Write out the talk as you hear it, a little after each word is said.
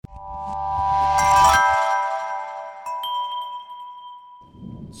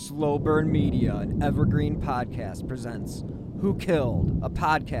Slow Burn Media, an evergreen podcast, presents Who Killed, a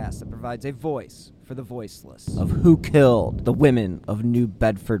podcast that provides a voice for the voiceless of who killed the women of New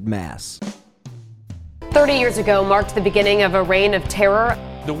Bedford, Mass. 30 years ago marked the beginning of a reign of terror.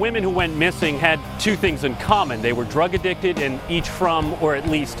 The women who went missing had two things in common. They were drug addicted and each from, or at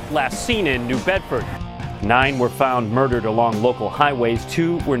least last seen in, New Bedford. 9 were found murdered along local highways.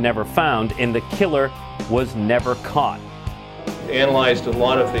 2 were never found, and the killer was never caught. Analyzed a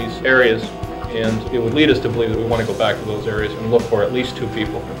lot of these areas, and it would lead us to believe that we want to go back to those areas and look for at least 2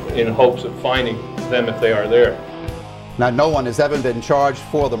 people in hopes of finding them if they are there. Now, no one has ever been charged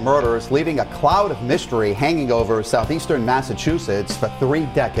for the murders, leaving a cloud of mystery hanging over southeastern Massachusetts for 3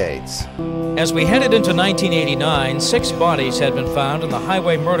 decades. As we headed into 1989, 6 bodies had been found in the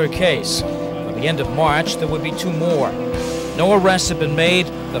highway murder case. By the end of March, there would be 2 more. No arrests had been made.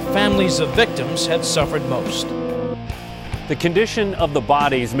 The families of victims had suffered most. The condition of the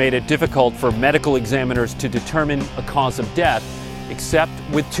bodies made it difficult for medical examiners to determine a cause of death, except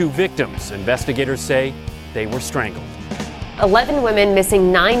with 2 victims. Investigators say they were strangled. 11 women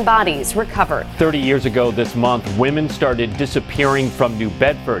missing, 9 bodies recovered. 30 years ago this month, women started disappearing from New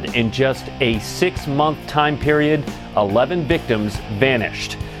Bedford. In just a 6-month time period, 11 victims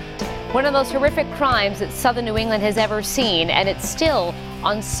vanished. One of the most horrific crimes that southern New England has ever seen, and it's still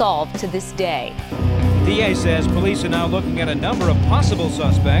unsolved to this day. DA says police are now looking at a number of possible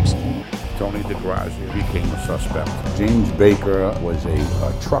suspects. Tony DeGrazia became a suspect. James Baker was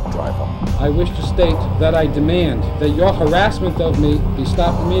a truck driver. I wish to state that I demand that your harassment of me be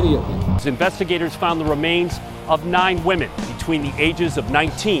stopped immediately. Investigators found the remains of 9 women between the ages of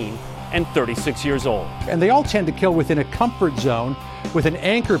 19 and 36 years old. And they all tend to kill within a comfort zone with an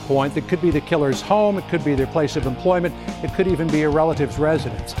anchor point that could be the killer's home, it could be their place of employment, it could even be a relative's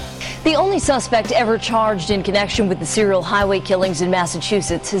residence. The only suspect ever charged in connection with the serial highway killings in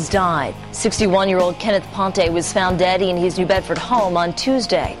Massachusetts has died. 61-year-old Kenneth Ponte was found dead in his New Bedford home on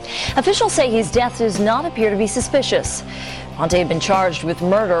Tuesday. Officials say his death does not appear to be suspicious. Ponte had been charged with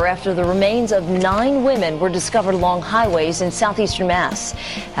murder after the remains of 9 women were discovered along highways in southeastern Mass.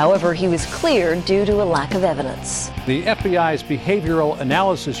 However, he was cleared due to a lack of evidence. The FBI's Behavioral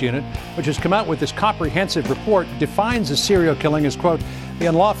Analysis Unit, which has come out with this comprehensive report, defines a serial killing as, quote, the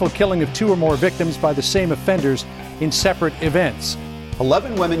unlawful killing of 2 or more victims by the same offenders in separate events.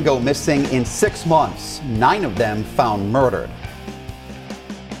 11 women go missing in 6 months, 9 of them found murdered.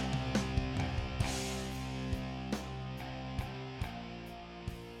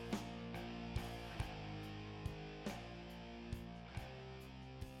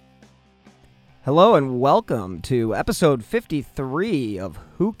 Hello and welcome to episode 53 of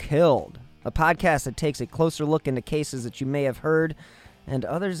Who Killed, a podcast that takes a closer look into cases that you may have heard and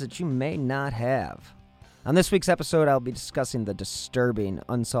others that you may not have. On this week's episode, I'll be discussing the disturbing,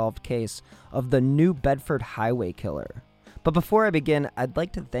 unsolved case of the New Bedford highway killer. But before I begin, I'd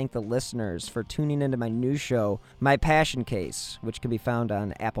like to thank the listeners for tuning into my new show, My Passion Case, which can be found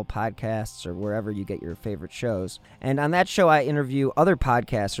on Apple Podcasts or wherever you get your favorite shows. And on that show, I interview other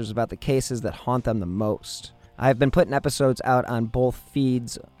podcasters about the cases that haunt them the most. I've been putting episodes out on both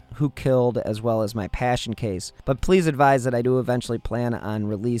feeds, Who Killed as well as My Passion Case, but please advise that I do eventually plan on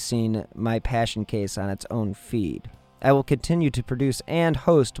releasing My Passion Case on its own feed. I will continue to produce and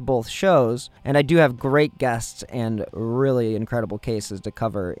host both shows, and I do have great guests and really incredible cases to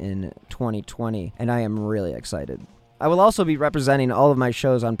cover in 2020, and I am really excited. I will also be representing all of my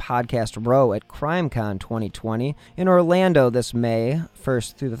shows on Podcast Row at CrimeCon 2020 in Orlando this May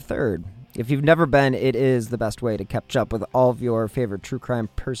 1st through the 3rd. If you've never been, it is the best way to catch up with all of your favorite true crime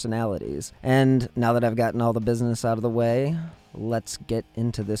personalities. And now that I've gotten all the business out of the way, let's get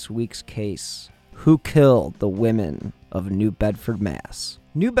into this week's case. Who killed the women of New Bedford, Mass?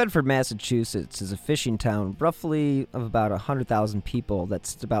 New Bedford, Massachusetts is a fishing town roughly of about 100,000 people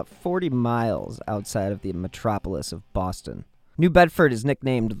that's about 40 miles outside of the metropolis of Boston. New Bedford is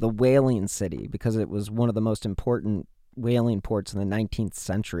nicknamed the Whaling City because it was one of the most important whaling ports in the 19th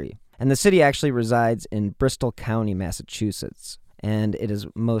century. And the city actually resides in Bristol County, Massachusetts, and it is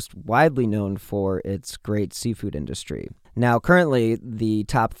most widely known for its great seafood industry. Now, currently, the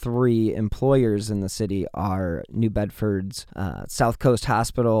top 3 employers in the city are New Bedford's South Coast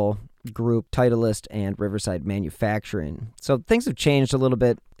Hospital Group, Titleist, and Riverside Manufacturing. So things have changed a little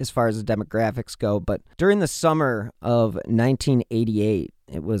bit as far as the demographics go, but during the summer of 1988,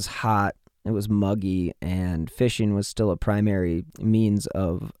 it was hot, it was muggy, and fishing was still a primary means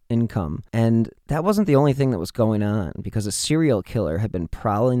of income. And that wasn't the only thing that was going on, because a serial killer had been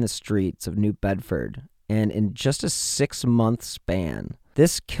prowling the streets of New Bedford. And in just a 6-month span,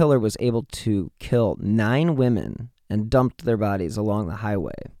 this killer was able to kill 9 women and dumped their bodies along the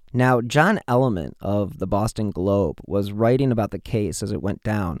highway. Now, John Element of the Boston Globe was writing about the case as it went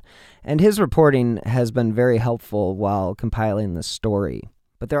down, and his reporting has been very helpful while compiling this story.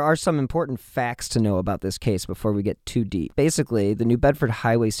 But there are some important facts to know about this case before we get too deep. Basically, the New Bedford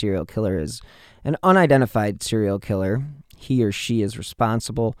highway serial killer is an unidentified serial killer. He or she is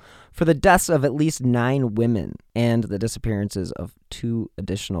responsible for the deaths of at least 9 women and the disappearances of 2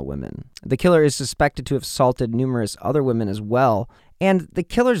 additional women. The killer is suspected to have assaulted numerous other women as well, and the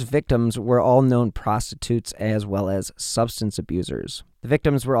killer's victims were all known prostitutes as well as substance abusers. The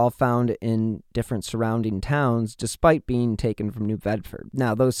victims were all found in different surrounding towns despite being taken from New Bedford.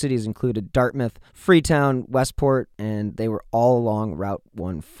 Now, those cities included Dartmouth, Freetown, Westport, and they were all along Route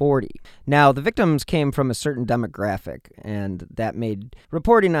 140. Now, the victims came from a certain demographic, and that made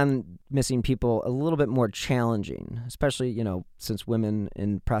reporting on missing people a little bit more challenging, especially, since women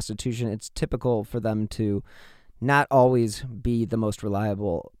in prostitution, it's typical for them to not always be the most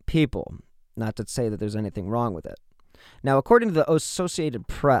reliable people. Not to say that there's anything wrong with it. Now, according to the Associated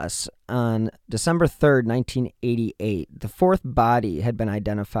Press, on December 3rd, 1988, the 4th body had been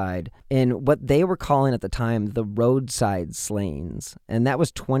identified in what they were calling at the time the roadside slayings, and that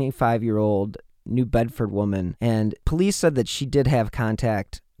was 25-year-old New Bedford woman, and police said that she did have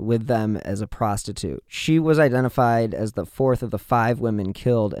contact with them as a prostitute. She was identified as the 4th of the 5 women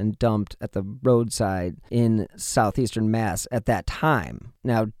killed and dumped at the roadside in southeastern Mass at that time.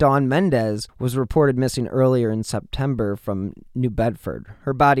 Now, Dawn Mendez was reported missing earlier in September from New Bedford.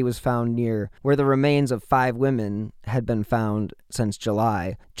 Her body was found near where the remains of 5 women had been found since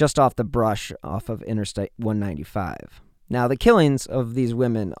July, just off the brush off of Interstate 195. Now, the killings of these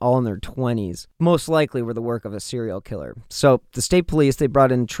women, all in their 20s, most likely were the work of a serial killer. So the state police, they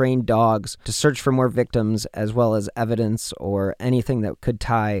brought in trained dogs to search for more victims as well as evidence or anything that could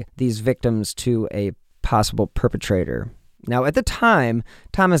tie these victims to a possible perpetrator. Now, at the time,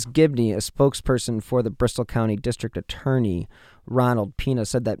 Thomas Gibney, a spokesperson for the Bristol County District Attorney, Ronald Pena,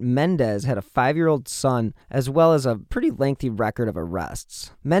 said that Mendez had a 5-year-old son as well as a pretty lengthy record of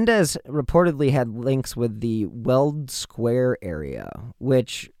arrests. Mendez reportedly had links with the Weld Square area,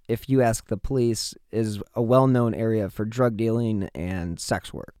 which, if you ask the police, is a well-known area for drug dealing and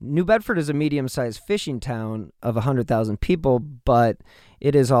sex work. New Bedford is a medium-sized fishing town of 100,000 people, but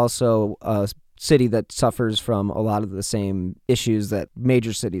it is also a city that suffers from a lot of the same issues that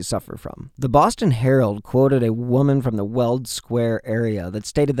major cities suffer from. The Boston Herald quoted a woman from the Weld Square area that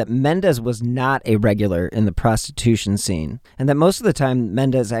stated that Mendez was not a regular in the prostitution scene, and that most of the time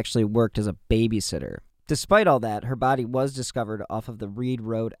Mendez actually worked as a babysitter. Despite all that, her body was discovered off of the Reed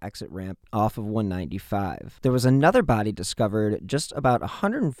Road exit ramp off of 195. There was another body discovered just about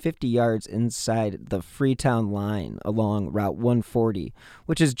 150 yards inside the Freetown line along Route 140,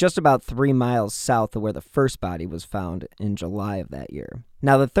 which is just about 3 miles south of where the first body was found in July of that year.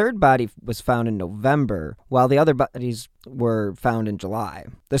 Now, the third body was found in November, while the other bodies were found in July.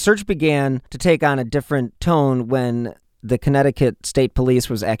 The search began to take on a different tone when the Connecticut State Police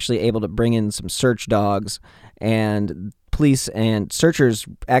was actually able to bring in some search dogs, and police and searchers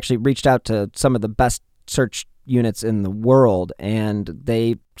actually reached out to some of the best search units in the world, and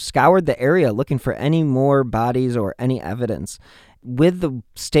they scoured the area looking for any more bodies or any evidence. With the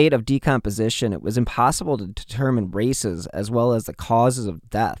state of decomposition, it was impossible to determine races as well as the causes of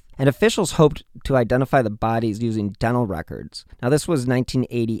death, and officials hoped to identify the bodies using dental records. Now, this was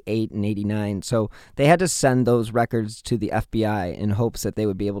 1988 and 89, so they had to send those records to the FBI in hopes that they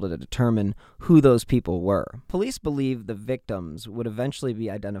would be able to determine who those people were. Police believe the victims would eventually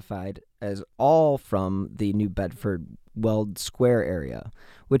be identified as all from the New Bedford Weld Square area,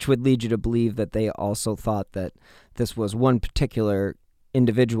 which would lead you to believe that they also thought that this was one particular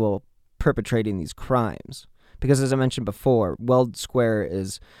individual perpetrating these crimes. Because as I mentioned before, Weld Square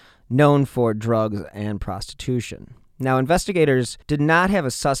is known for drugs and prostitution. Now, investigators did not have a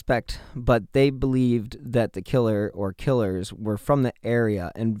suspect, but they believed that the killer or killers were from the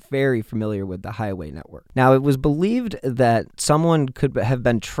area and very familiar with the highway network. Now, it was believed that someone could have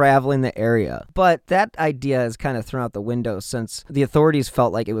been traveling the area, but that idea is kind of thrown out the window since the authorities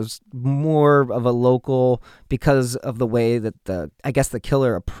felt like it was more of a local because of the way that the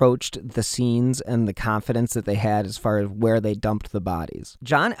killer approached the scenes and the confidence that they had as far as where they dumped the bodies.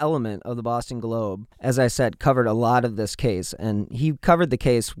 John Element of the Boston Globe, as I said, covered a lot of this case, and he covered the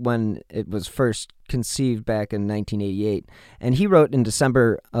case when it was first conceived back in 1988, and he wrote in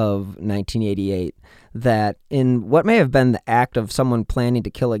December of 1988 that in what may have been the act of someone planning to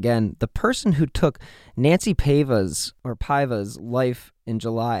kill again, the person who took Nancy Paiva's life in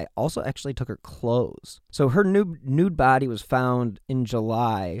July also actually took her clothes. So her nude body was found in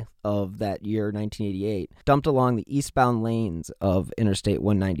July of that year, 1988, dumped along the eastbound lanes of Interstate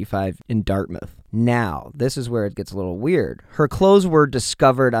 195 in Dartmouth. Now, this is where it gets a little weird. Her clothes were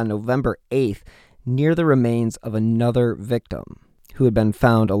discovered on November 8th near the remains of another victim who had been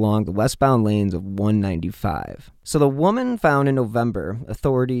found along the westbound lanes of 195. So the woman found in November,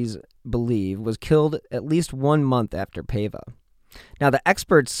 authorities believe, was killed at least 1 month after Paiva. Now, the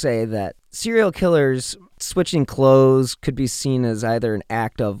experts say that serial killers switching clothes could be seen as either an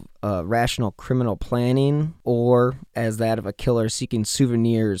act of rational criminal planning or as that of a killer seeking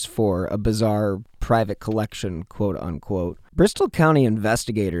souvenirs for a bizarre private collection, quote unquote. Bristol County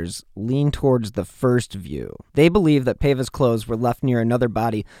investigators lean towards the first view. They believe that Paiva's clothes were left near another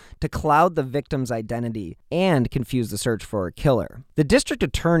body to cloud the victim's identity and confuse the search for a killer. The district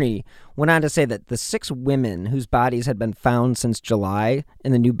attorney went on to say that the 6 women whose bodies had been found since July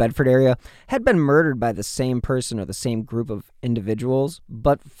in the New Bedford area had been murdered by the same person or the same group of individuals,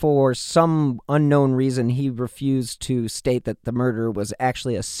 but for some unknown reason he refused to state that the murderer was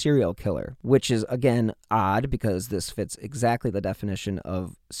actually a serial killer, which is, again, odd because this fits exactly the definition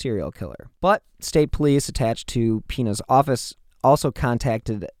of serial killer. But state police attached to Pina's office also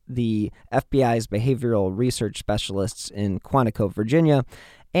contacted the FBI's behavioral research specialists in Quantico, Virginia,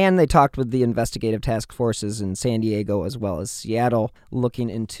 and they talked with the investigative task forces in San Diego as well as Seattle, looking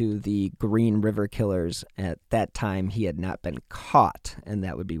into the Green River killers. At that time, he had not been caught, and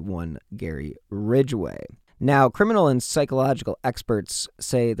that would be one Gary Ridgway. Now, criminal and psychological experts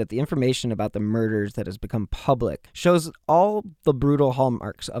say that the information about the murders that has become public shows all the brutal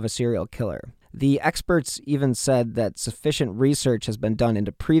hallmarks of a serial killer. The experts even said that sufficient research has been done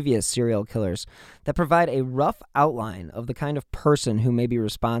into previous serial killers that provide a rough outline of the kind of person who may be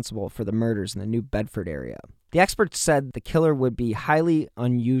responsible for the murders in the New Bedford area. The experts said the killer would be highly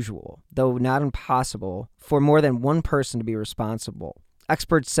unusual, though not impossible, for more than one person to be responsible.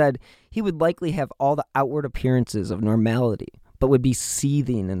 Experts said he would likely have all the outward appearances of normality, but would be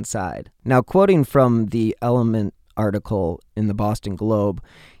seething inside. Now, quoting from the Element article in the Boston Globe,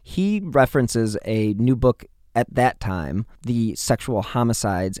 he references a new book at that time, The Sexual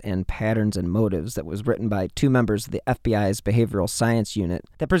Homicides and Patterns and Motives, that was written by 2 members of the FBI's Behavioral Science Unit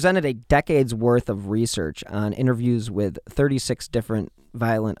that presented a decade's worth of research on interviews with 36 different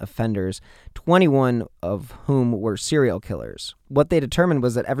violent offenders, 21 of whom were serial killers. What they determined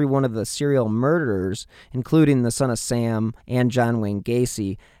was that every one of the serial murderers, including the son of Sam and John Wayne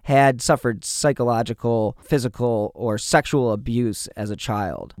Gacy, had suffered psychological, physical, or sexual abuse as a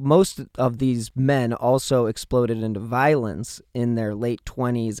child. Most of these men also exploded into violence in their late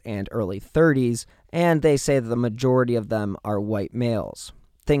 20s and early 30s, and they say that the majority of them are white males.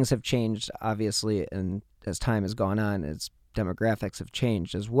 Things have changed, obviously, and as time has gone on, its demographics have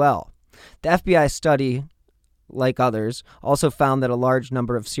changed as well. The FBI study, like others, also found that a large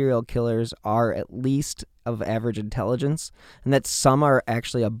number of serial killers are at least of average intelligence, and that some are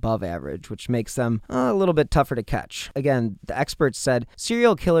actually above average, which makes them a little bit tougher to catch. Again, the experts said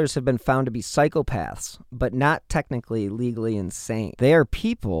serial killers have been found to be psychopaths, but not technically legally insane. They are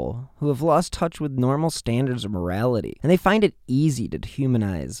people who have lost touch with normal standards of morality, and they find it easy to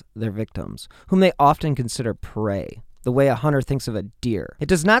dehumanize their victims, whom they often consider prey, the way a hunter thinks of a deer. It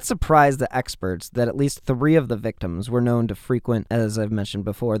does not surprise the experts that at least 3 of the victims were known to frequent, as I've mentioned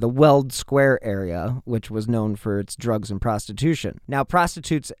before, the Weld Square area, which was known for its drugs and prostitution. Now,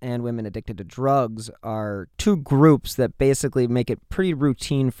 prostitutes and women addicted to drugs are 2 groups that basically make it pretty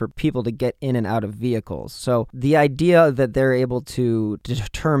routine for people to get in and out of vehicles. So the idea that they're able to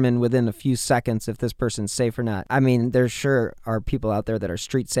determine within a few seconds if this person's safe or not, I mean, there sure are people out there that are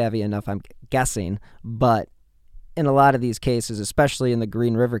street savvy enough, I'm guessing, but in a lot of these cases, especially in the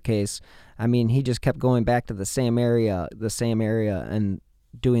Green River case, I mean, he just kept going back to the same area, and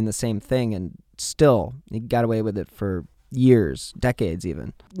doing the same thing, and still, he got away with it for years, decades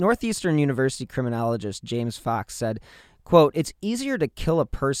even. Northeastern University criminologist James Fox said, quote, "It's easier to kill a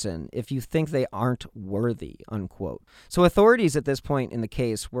person if you think they aren't worthy," unquote. So authorities at this point in the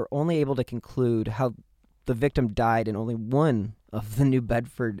case were only able to conclude how the victim died in only one of the New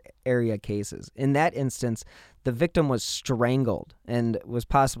Bedford area cases. In that instance, the victim was strangled and was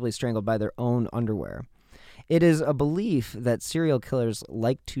possibly strangled by their own underwear. It is a belief that serial killers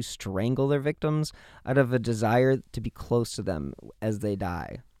like to strangle their victims out of a desire to be close to them as they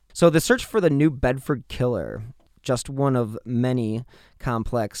die. So the search for the New Bedford killer, just one of many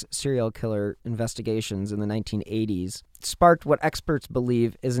complex serial killer investigations in the 1980s, sparked what experts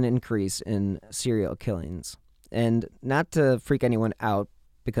believe is an increase in serial killings. And not to freak anyone out,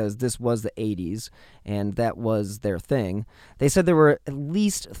 because this was the 80s and that was their thing, they said there were at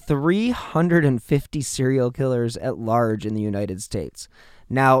least 350 serial killers at large in the United States.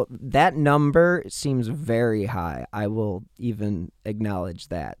 Now, that number seems very high. I will even acknowledge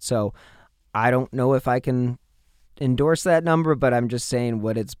that. So I don't know if I can endorse that number, but I'm just saying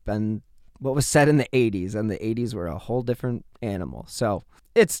what was said in the 80s, and the 80s were a whole different animal. So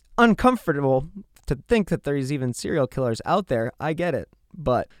it's uncomfortable to think that there's even serial killers out there. I get it.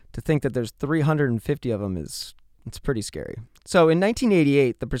 But to think that there's 350 of them it's pretty scary. So in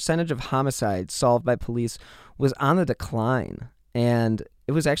 1988, the percentage of homicides solved by police was on the decline, and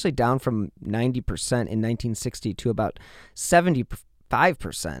it was actually down from 90% in 1960 to about 75%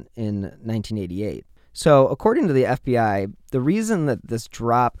 in 1988. So according to the FBI, the reason that this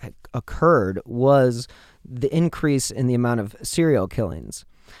drop occurred was the increase in the amount of serial killings.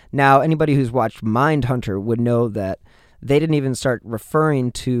 Now, anybody who's watched Mindhunter would know that they didn't even start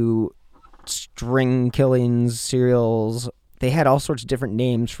referring to string killings, serials. They had all sorts of different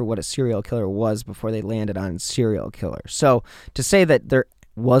names for what a serial killer was before they landed on serial killer. So to say that there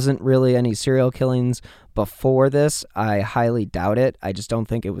wasn't really any serial killings before this, I highly doubt it. I just don't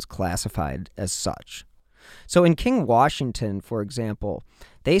think it was classified as such. So in King, Washington, for example,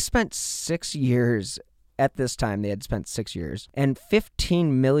 they spent 6 years. At this time, they had spent 6 years and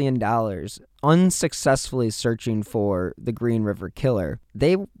 $15 million unsuccessfully searching for the Green River Killer.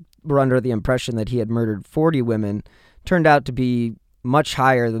 They were under the impression that he had murdered 40 women. Turned out to be much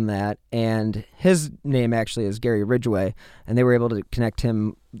higher than that, and his name actually is Gary Ridgway, and they were able to connect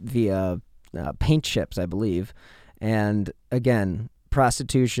him via paint chips, I believe. And again,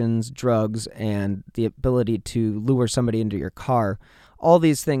 prostitutions, drugs, and the ability to lure somebody into your car. All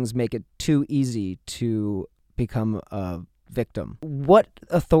these things make it too easy to become a victim. What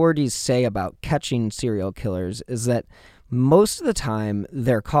authorities say about catching serial killers is that most of the time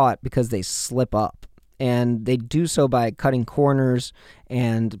they're caught because they slip up. And they do so by cutting corners,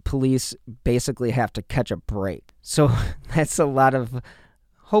 and police basically have to catch a break. So that's a lot of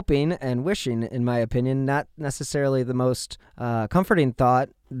hoping and wishing, in my opinion, not necessarily the most comforting thought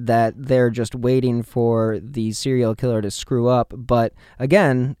that they're just waiting for the serial killer to screw up. But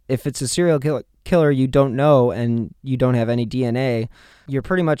again, if it's a serial killer you don't know and you don't have any DNA, you're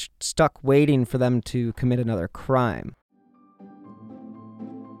pretty much stuck waiting for them to commit another crime.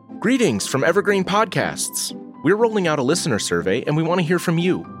 Greetings from Evergreen Podcasts. We're rolling out a listener survey, and we want to hear from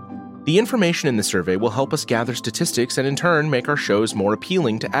you. The information in the survey will help us gather statistics and in turn make our shows more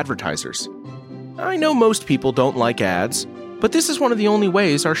appealing to advertisers. I know most people don't like ads, but this is one of the only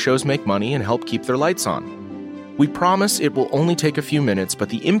ways our shows make money and help keep their lights on. We promise it will only take a few minutes, but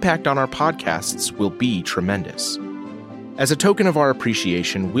the impact on our podcasts will be tremendous. As a token of our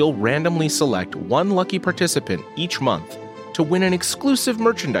appreciation, we'll randomly select one lucky participant each month to win an exclusive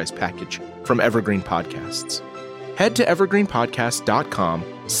merchandise package from Evergreen Podcasts. Head to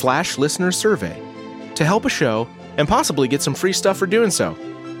evergreenpodcast.com/listenersurvey to help a show and possibly get some free stuff for doing so.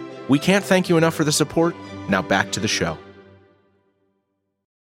 We can't thank you enough for the support. Now back to the show.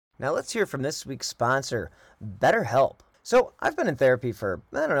 Now let's hear from this week's sponsor, BetterHelp. So I've been in therapy for,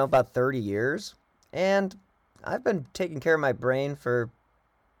 about 30 years, and I've been taking care of my brain for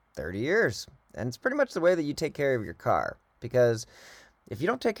 30 years. And it's pretty much the way that you take care of your car. Because if you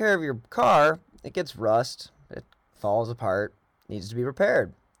don't take care of your car, it gets rust, it falls apart, needs to be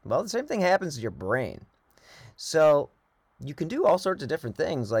repaired. Well, the same thing happens to your brain. So you can do all sorts of different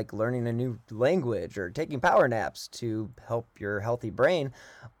things, like learning a new language or taking power naps to help your healthy brain.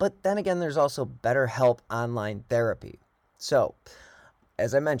 But then again, there's also BetterHelp online therapy. So,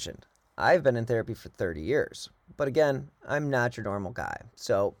 as I mentioned, I've been in therapy for 30 years. But again, I'm not your normal guy.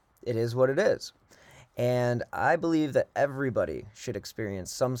 So it is what it is. And I believe that everybody should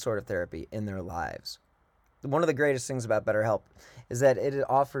experience some sort of therapy in their lives. One of the greatest things about BetterHelp is that it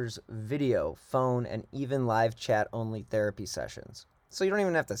offers video, phone, and even live chat-only therapy sessions. So you don't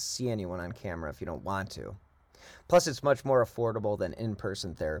even have to see anyone on camera if you don't want to. Plus, it's much more affordable than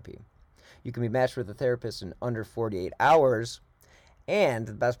in-person therapy. You can be matched with a therapist in under 48 hours. And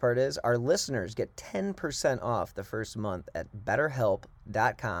the best part is, our listeners get 10% off the first month at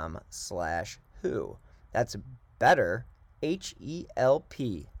betterhelp.com/who. That's better,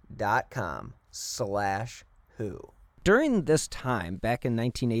 HELP.com/who. During this time, back in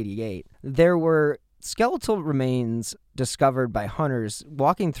 1988, there were skeletal remains discovered by hunters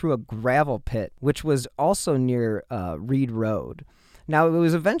walking through a gravel pit, which was also near Reed Road. Now, it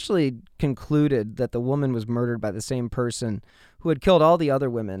was eventually concluded that the woman was murdered by the same person who had killed all the other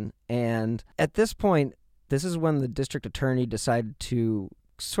women, and at this point, This is when the district attorney decided to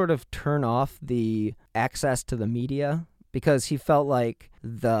sort of turn off the access to the media because he felt like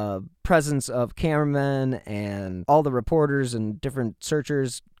the presence of cameramen and all the reporters and different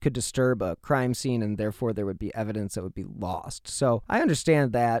searchers could disturb a crime scene, and therefore there would be evidence that would be lost. So I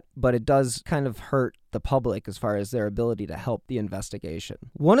understand that, but it does kind of hurt the public as far as their ability to help the investigation.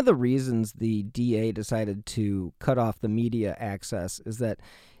 One of the reasons the DA decided to cut off the media access is that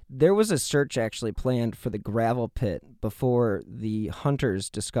there was a search actually planned for the gravel pit before the hunters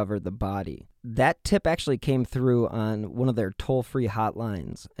discovered the body. That tip actually came through on one of their toll-free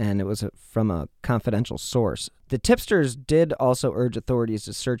hotlines, and it was from a confidential source. The tipsters did also urge authorities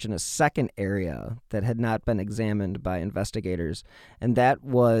to search in a second area that had not been examined by investigators, and that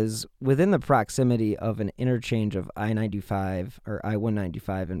was within the proximity of an interchange of I-95 or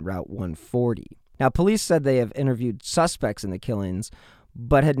I-195 and Route 140. Now, police said they have interviewed suspects in the killings,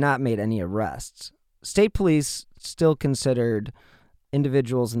 but had not made any arrests. State police still considered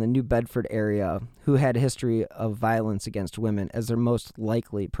individuals in the New Bedford area who had a history of violence against women as their most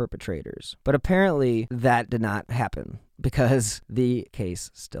likely perpetrators. But apparently that did not happen because the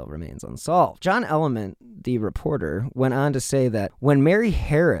case still remains unsolved. John Element, the reporter, went on to say that when Mary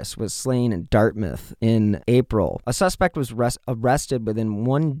Harris was slain in Dartmouth in April, a suspect was arrested within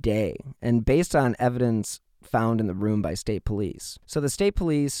 1 day, and based on evidence found in the room by state police. So the state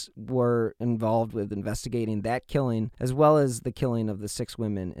police were involved with investigating that killing as well as the killing of the 6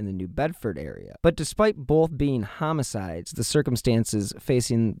 women in the New Bedford area. But despite both being homicides, the circumstances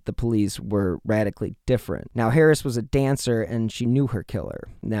facing the police were radically different. Now, Harris was a dancer and she knew her killer.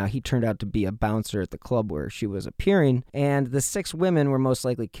 Now, he turned out to be a bouncer at the club where she was appearing, and the 6 women were most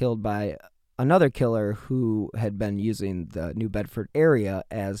likely killed by another killer who had been using the New Bedford area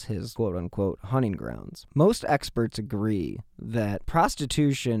as his quote-unquote hunting grounds. Most experts agree that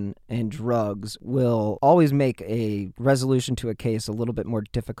prostitution and drugs will always make a resolution to a case a little bit more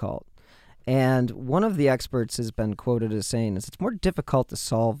difficult. And one of the experts has been quoted as saying it's more difficult to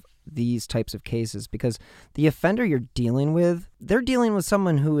solve these types of cases because the offender you're dealing with, they're dealing with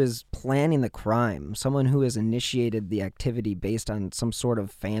someone who is planning the crime, someone who has initiated the activity based on some sort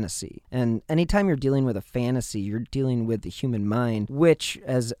of fantasy. And anytime you're dealing with a fantasy, you're dealing with the human mind, which,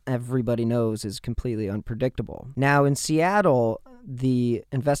 as everybody knows, is completely unpredictable. Now, in Seattle, the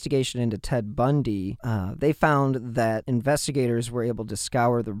investigation into Ted Bundy, they found that investigators were able to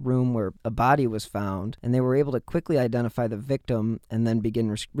scour the room where a body was found, and they were able to quickly identify the victim and then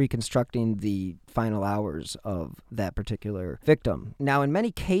begin reconstructing the final hours of that particular victim. Now, in many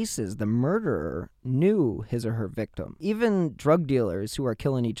cases, the murderer knew his or her victim. Even drug dealers who are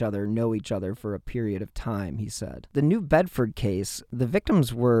killing each other know each other for a period of time, he said. The New Bedford case, the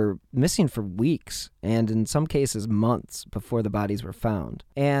victims were missing for weeks, and in some cases months before the bodies were found.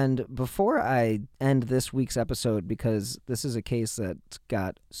 And before I end this week's episode, because this is a case that's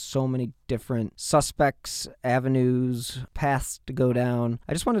got so many different suspects, avenues, paths to go down,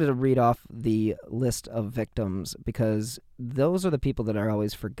 I just wanted to read off the list of victims because those are the people that are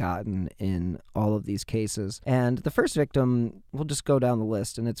always forgotten in all of these cases. And the first victim, we'll just go down the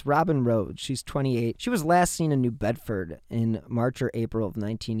list, and it's Robin Rhodes. She's 28. She was last seen in New Bedford in March or April of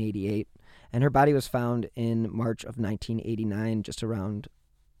 1988, and her body was found in March of 1989, just around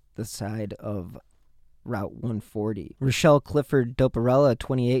the side of Route 140. Rochelle Clifford Doparella,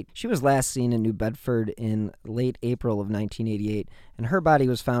 28. She was last seen in New Bedford in late April of 1988, and her body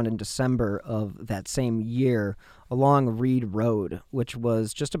was found in December of that same year along Reed Road, which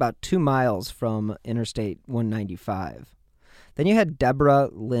was just about 2 miles from Interstate 195. Then you had Deborah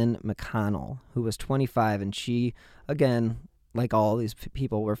Lynn McConnell, who was 25, and she, again, like all these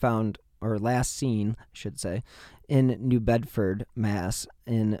people, were found, or last seen, I should say, in New Bedford, Mass.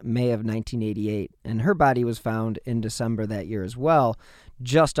 in May of 1988, and her body was found in December that year as well,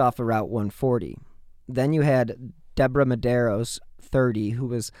 just off of Route 140. Then you had Deborah Medeiros, 30, who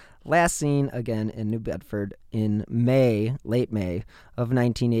was last seen again in New Bedford in May, late May of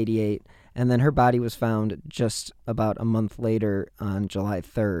 1988, and then her body was found just about a month later on July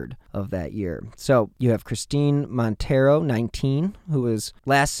 3rd of that year. So you have Christine Montero, 19, who was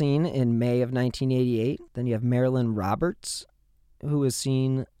last seen in May of 1988. Then you have Marilyn Roberts, who was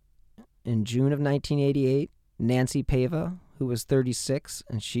seen in June of 1988. Nancy Pava, who was 36,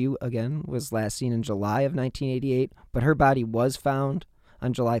 and she, again, was last seen in July of 1988, but her body was found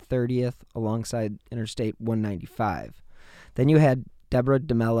on July 30th alongside Interstate 195. Then you had Deborah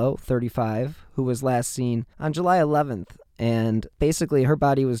DeMello, 35, who was last seen on July 11th, and basically her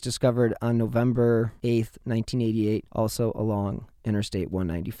body was discovered on November 8th, 1988, also along Interstate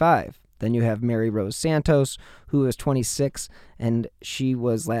 195. Then you have Mary Rose Santos, who is 26, and she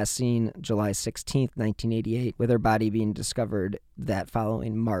was last seen July 16th, 1988, with her body being discovered that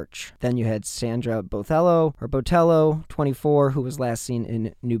following March. Then you had Sandra Botello, 24, who was last seen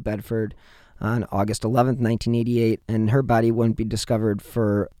in New Bedford on August 11th, 1988, and her body wouldn't be discovered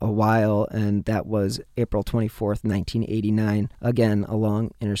for a while, and that was April 24th, 1989, again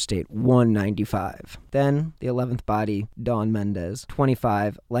along Interstate 195. Then the 11th body, Dawn Mendez,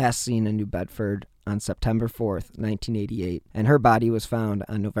 25, last seen in New Bedford on September 4th, 1988, and her body was found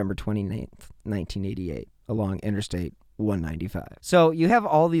on November 29th, 1988, along Interstate 195. So you have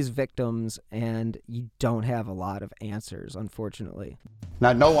all these victims, and you don't have a lot of answers, unfortunately.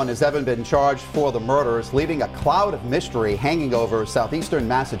 Now, no one has ever been charged for the murders, leaving a cloud of mystery hanging over southeastern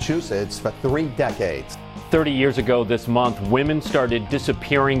Massachusetts for 3 decades. 30 years ago this month, women started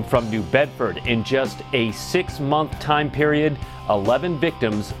disappearing from New Bedford. In just a 6-month time period, 11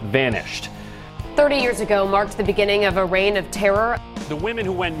 victims vanished. 30 years ago marked the beginning of a reign of terror. The women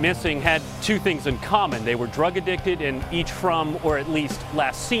who went missing had 2 things in common. They were drug addicted and each from, or at least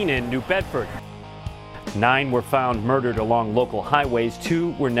last seen in, New Bedford. 9 were found murdered along local highways.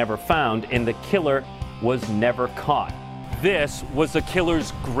 2 were never found, and the killer was never caught. This was the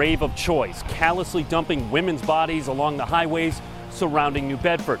killer's grave of choice, callously dumping women's bodies along the highways surrounding New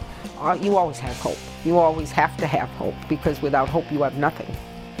Bedford. You always have hope. You always have to have hope, because without hope you have nothing.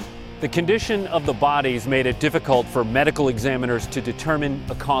 The condition of the bodies made it difficult for medical examiners to determine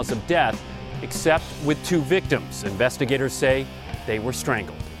a cause of death, except with 2 victims. Investigators say they were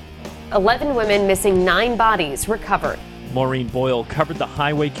strangled. 11 women missing, 9 bodies recovered. Maureen Boyle covered the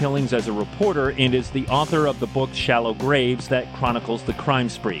highway killings as a reporter and is the author of the book Shallow Graves that chronicles the crime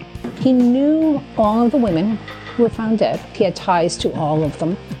spree. He knew all of the women who were found dead. He had ties to all of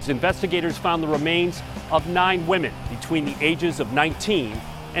them. Investigators found the remains of 9 women between the ages of 19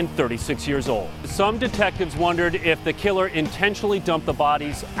 and 36 years old. Some detectives wondered if the killer intentionally dumped the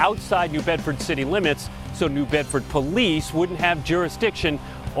bodies outside New Bedford city limits so New Bedford police wouldn't have jurisdiction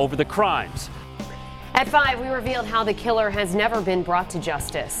over the crimes. At 5, we revealed how the killer has never been brought to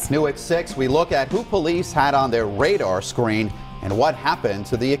justice. New at 6, we look at who police had on their radar screen and what happened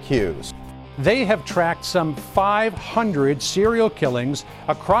to the accused. They have tracked some 500 serial killings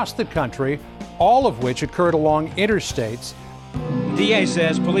across the country, all of which occurred along interstates. DA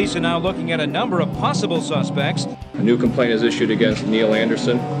says police are now looking at a number of possible suspects. A new complaint is issued against Neil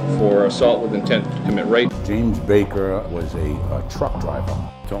Anderson for assault with intent to commit rape. James Baker was a truck driver.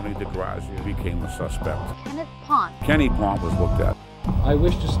 Tony DeGrazia became a suspect. Kenneth Pont. Kenny Pont was looked at. I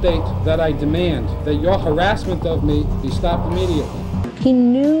wish to state that I demand that your harassment of me be stopped immediately. He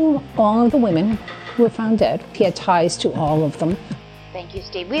knew all of the women who were found dead. He had ties to all of them. Thank you,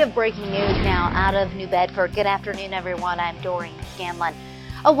 Steve. We have breaking news now out of New Bedford. Good afternoon, everyone. I'm Doreen Scanlon.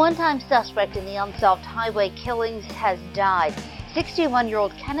 A one-time suspect in the unsolved highway killings has died.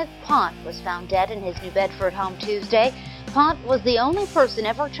 61-year-old Kenneth Pont was found dead in his New Bedford home Tuesday. Pont was the only person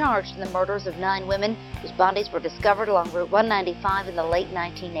ever charged in the murders of 9 women whose bodies were discovered along Route 195 in the late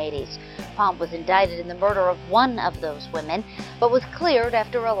 1980s. Pont was indicted in the murder of one of those women, but was cleared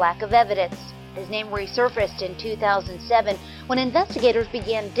after a lack of evidence. His name resurfaced in 2007 when investigators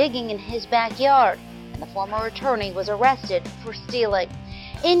began digging in his backyard, and the former attorney was arrested for stealing.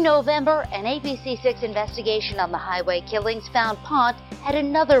 In November, an ABC6 investigation on the highway killings found Pont had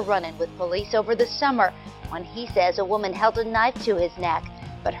another run-in with police over the summer when he says a woman held a knife to his neck.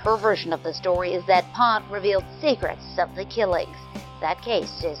 But her version of the story is that Pont revealed secrets of the killings. That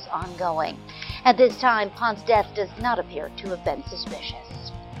case is ongoing. At this time, Pont's death does not appear to have been suspicious.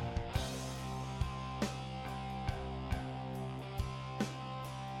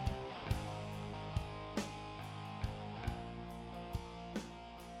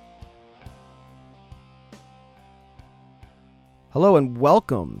 Hello and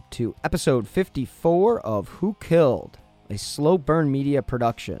welcome to episode 54 of Who Killed, a Slow Burn Media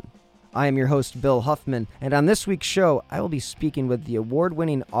production. I am your host, Bill Huffman, and on this week's show, I will be speaking with the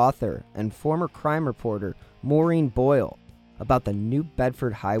award-winning author and former crime reporter, Maureen Boyle, about the New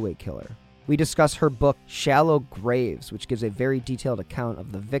Bedford highway killer. We discuss her book, Shallow Graves, which gives a very detailed account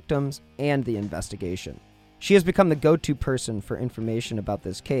of the victims and the investigation. She has become the go-to person for information about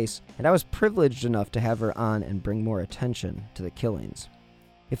this case, and I was privileged enough to have her on and bring more attention to the killings.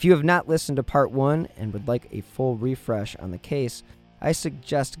 If you have not listened to part 1 and would like a full refresh on the case, I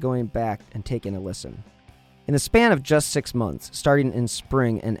suggest going back and taking a listen. In the span of just 6 months, starting in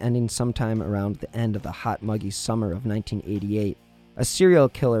spring and ending sometime around the end of the hot, muggy summer of 1988, a serial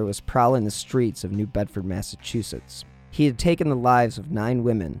killer was prowling the streets of New Bedford, Massachusetts. He had taken the lives of 9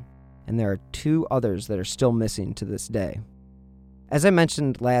 women, and there are 2 others that are still missing to this day. As I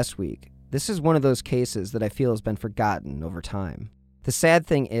mentioned last week, This is one of those cases that I feel has been forgotten over time. The sad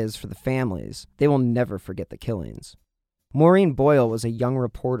thing is, for the families, they will never forget the killings. Maureen Boyle was a young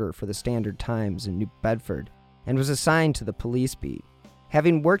reporter for the Standard Times in New Bedford and was assigned to the police beat.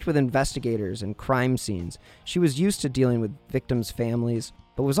 Having worked with investigators and crime scenes, she was used to dealing with victims' families,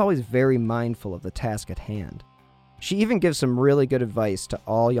 but was always very mindful of the task at hand. She even gives some really good advice to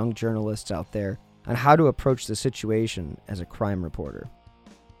all young journalists out there on how to approach the situation as a crime reporter.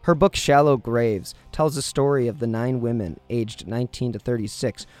 Her book, Shallow Graves, tells the story of the 9 women aged 19 to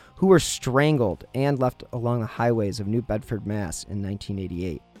 36 who were strangled and left along the highways of New Bedford, Mass. In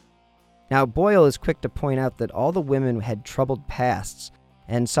 1988. Now, Boyle is quick to point out that all the women had troubled pasts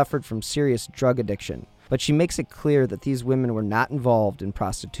and suffered from serious drug addiction, but she makes it clear that these women were not involved in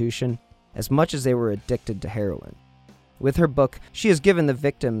prostitution as much as they were addicted to heroin. With her book, she has given the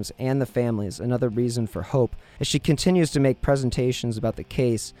victims and the families another reason for hope as she continues to make presentations about the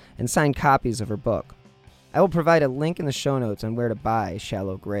case and sign copies of her book. I will provide a link in the show notes on where to buy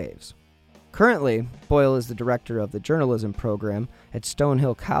Shallow Graves. Currently, Boyle is the director of the journalism program at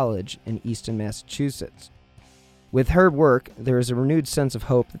Stonehill College in Easton, Massachusetts. With her work, there is a renewed sense of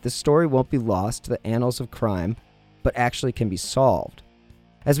hope that this story won't be lost to the annals of crime, but actually can be solved.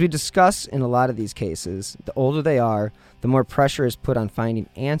 As we discuss in a lot of these cases, the older they are, the more pressure is put on finding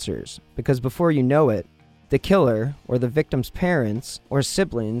answers, because before you know it, the killer, or the victim's parents, or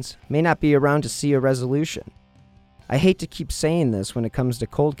siblings, may not be around to see a resolution. I hate to keep saying this when it comes to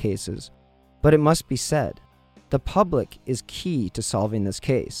cold cases, but it must be said. The public is key to solving this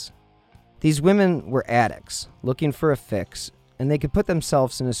case. These women were addicts, looking for a fix, and they could put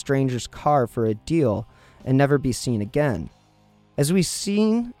themselves in a stranger's car for a deal and never be seen again. As we've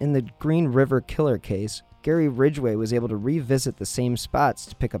seen in the Green River killer case, Gary Ridgway was able to revisit the same spots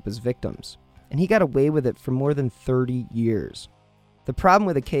to pick up his victims, and he got away with it for more than 30 years. The problem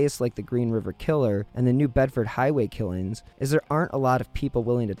with a case like the Green River Killer and the New Bedford highway killings is there aren't a lot of people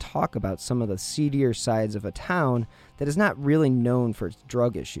willing to talk about some of the seedier sides of a town that is not really known for its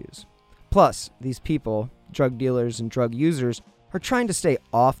drug issues. Plus, these people, drug dealers and drug users, are trying to stay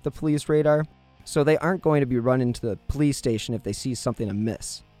off the police radar, so they aren't going to be run into the police station if they see something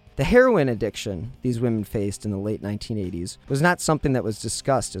amiss. The heroin addiction these women faced in the late 1980s was not something that was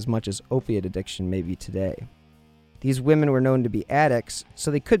discussed as much as opiate addiction may be today. These women were known to be addicts,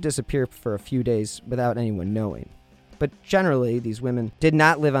 so they could disappear for a few days without anyone knowing. But generally, these women did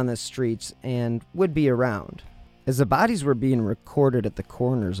not live on the streets and would be around. As the bodies were being recorded at the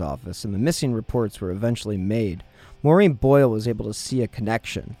coroner's office and the missing reports were eventually made, Maureen Boyle was able to see a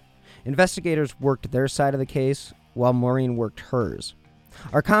connection. Investigators worked their side of the case, while Maureen worked hers.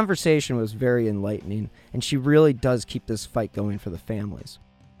 Our conversation was very enlightening, and she really does keep this fight going for the families.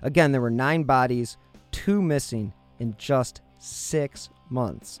 Again, there were 9 bodies, 2 missing, in just 6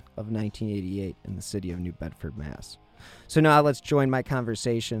 months of 1988 in the city of New Bedford, Mass. So now let's join my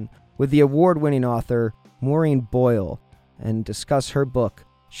conversation with the award-winning author, Maureen Boyle, and discuss her book,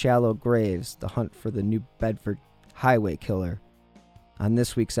 Shallow Graves, The Hunt for the New Bedford Highway Killer, on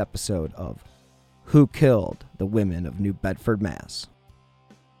this week's episode of Who Killed the Women of New Bedford, Mass.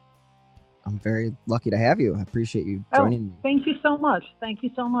 I'm very lucky to have you. I appreciate you joining me. Thank you so much. Thank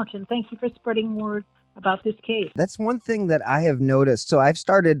you so much. And thank you for spreading word about this case. That's one thing that I have noticed. So I've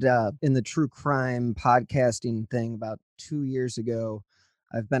started in the true crime podcasting thing about 2 years ago.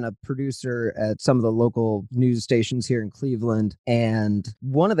 I've been a producer at some of the local news stations here in Cleveland. And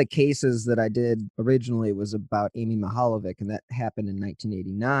one of the cases that I did originally was about Amy Mahalovic, and that happened in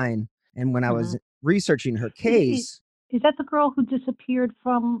 1989. And when I was researching her case... Is that the girl who disappeared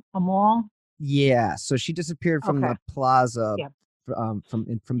from a mall? Yeah. So she disappeared from the plaza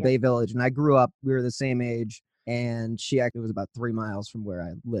from Bay Village. And I grew up, we were the same age. And she actually was about 3 miles from where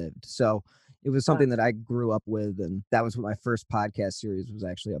I lived. So it was something that I grew up with, and that was what my first podcast series was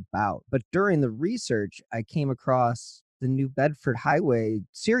actually about. But during the research, I came across the New Bedford Highway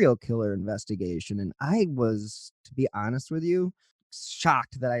serial killer investigation, and I was, to be honest with you,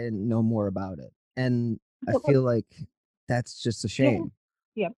 shocked that I didn't know more about it. And I feel like that's just a shame.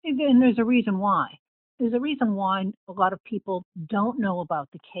 Yeah, and there's a reason why. There's a reason why a lot of people don't know about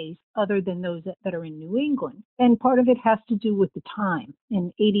the case other than those that are in New England. And part of it has to do with the time.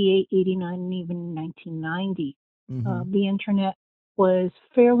 In 88, 89, and even 1990, the internet was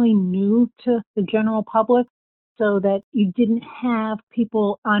fairly new to the general public, so that you didn't have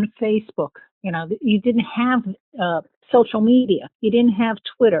people on Facebook. You know, you didn't have social media. You didn't have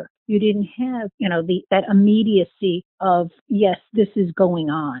Twitter. You didn't have, that immediacy of, yes, this is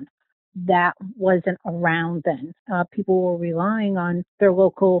going on. That wasn't around then. People were relying on their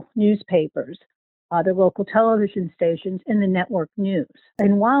local newspapers, their local television stations, and the network news.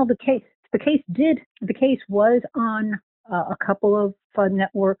 And while the case The case was on a couple of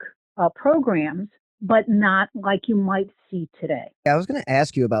network programs, but not like you might see today. I was going to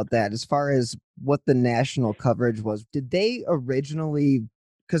ask you about that as far as what the national coverage was. Did they originally,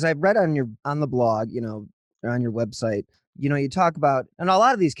 because I read on the blog, or on your website, you talk about, and a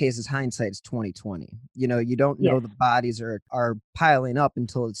lot of these cases, hindsight's 2020. You don't know Yes. the bodies are piling up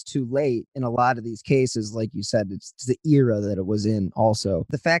until it's too late. In a lot of these cases, like you said, it's the era that it was in also.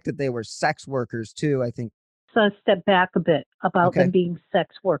 The fact that they were sex workers too, I think. So step back a bit about Okay. them being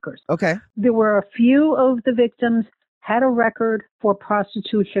sex workers. Okay. There were a few of the victims had a record for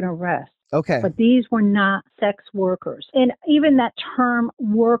prostitution arrest. Okay. But these were not sex workers. And even that term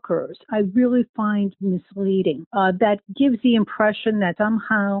workers, I really find misleading. That gives the impression that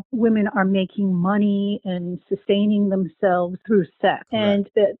somehow women are making money and sustaining themselves through sex. And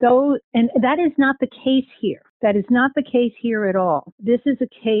that is not the case here. That is not the case here at all. This is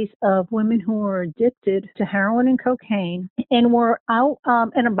a case of women who were addicted to heroin and cocaine and were out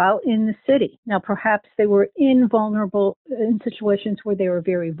and about in the city. Now, perhaps they were in situations where they were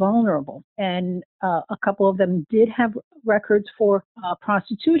very vulnerable. And a couple of them did have records for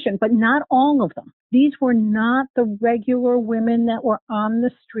prostitution, but not all of them. These were not the regular women that were on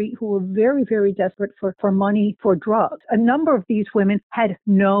the street who were very, very desperate for money for drugs. A number of these women had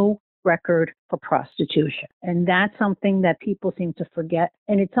no record for prostitution. And that's something that people seem to forget.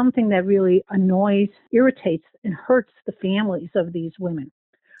 And it's something that really annoys, irritates, and hurts the families of these women.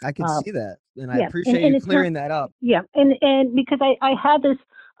 I can see that. And I appreciate you clearing that up. Yeah. And because I had this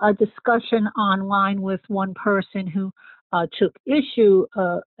discussion online with one person who took issue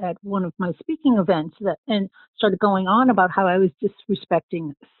at one of my speaking events and started going on about how I was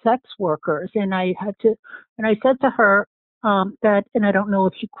disrespecting sex workers. And I said to her, that, and I don't know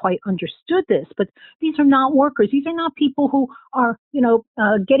if she quite understood this, but these are not workers. These are not people who are,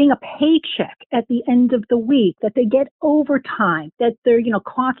 getting a paycheck at the end of the week, that they get overtime, that they're,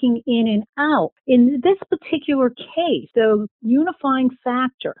 clocking in and out. In this particular case, the unifying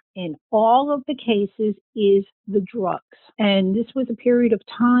factor in all of the cases is the drugs. And this was a period of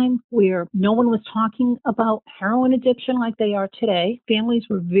time where no one was talking about heroin addiction like they are today. Families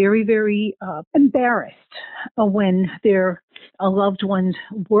were very, very embarrassed when their loved ones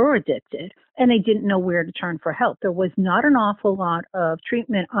were addicted, and they didn't know where to turn for help. There was not an awful lot of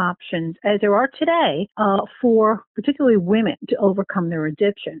treatment options, as there are today, for particularly women to overcome their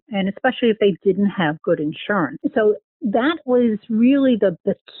addiction, and especially if they didn't have good insurance. So that was really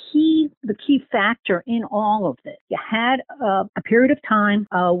the key factor in all of this. You had a period of time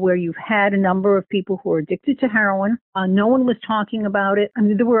where you've had a number of people who were addicted to heroin. No one was talking about it. I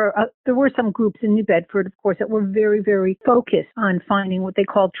mean, there were some groups in New Bedford, of course, that were very, very focused on finding what they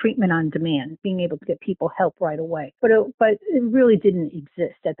called treatment on demand, being able to get people help right away. But it really didn't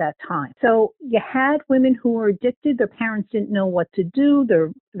exist at that time. So you had women who were addicted. Their parents didn't know what to do.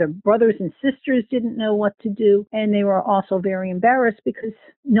 Their brothers and sisters didn't know what to do, and they were also very embarrassed because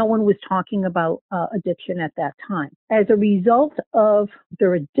no one was talking about addiction at that time. As a result of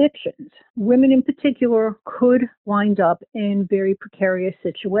their addictions, women in particular could wind up in very precarious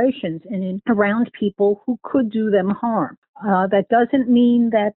situations and around people who could do them harm. That doesn't mean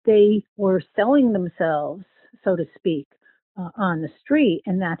that they were selling themselves, so to speak, on the street,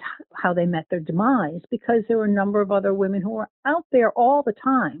 and that's how they met their demise, because there were a number of other women who were out there all the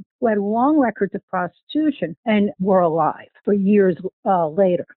time who had long records of prostitution and were alive for years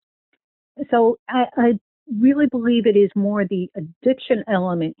later. So I really believe it is more the addiction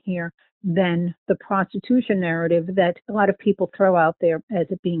element here than the prostitution narrative that a lot of people throw out there as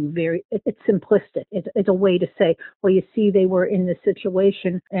it being it's simplistic. It's a way to say, well, you see, they were in this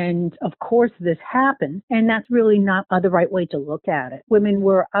situation and of course this happened. And that's really not the right way to look at it. Women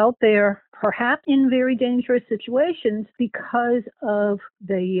were out there perhaps in very dangerous situations because of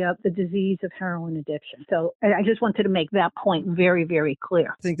the disease of heroin addiction. So I just wanted to make that point very, very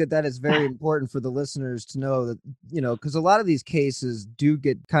clear. I think that is very important for the listeners to know that, because a lot of these cases do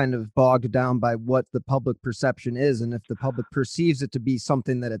get kind of bogged down by what the public perception is. And if the public perceives it to be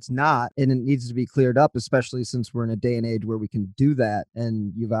something that it's not, and it needs to be cleared up, especially since we're in a day and age where we can do that.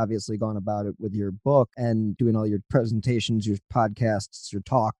 And you've obviously gone about it with your book and doing all your presentations, your podcasts, your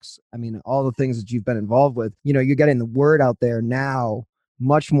talks. I mean, all the things that you've been involved with, you're getting the word out there now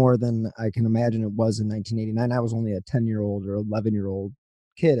much more than I can imagine it was in 1989. I was only a 10-year-old or 11-year-old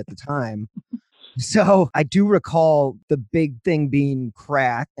kid at the time. So I do recall the big thing being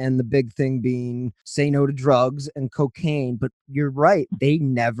crack and the big thing being say no to drugs and cocaine. But you're right. They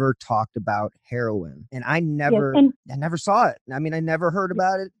never talked about heroin. And I never saw it. I mean, I never heard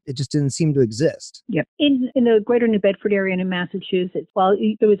about it. It just didn't seem to exist. Yeah. In the greater New Bedford area and in Massachusetts, while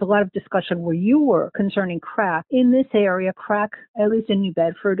there was a lot of discussion where you were concerning crack, in this area, crack, at least in New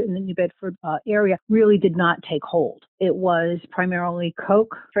Bedford, in the New Bedford area, really did not take hold. It was primarily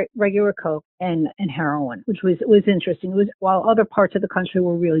coke, regular coke, and heroin, which was interesting. It was, while other parts of the country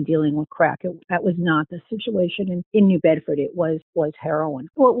were really dealing with crack, that was not the situation in New Bedford. It was heroin.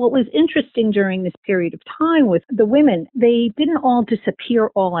 What was interesting during this period of time with the women, they didn't all disappear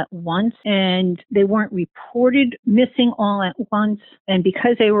all at once, and they weren't reported missing all at once. And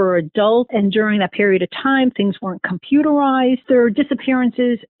because they were adults, and during that period of time, things weren't computerized, their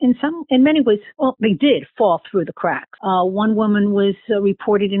disappearances in many ways, well, they did fall through the cracks. One woman was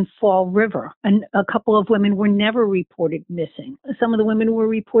reported in Fall River, and a couple of women were never reported missing. Some of the women were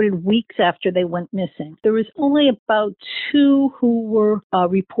reported weeks after they went missing. There was only about 2 who were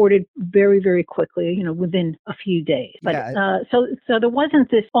reported very, very quickly, within a few days. But so there wasn't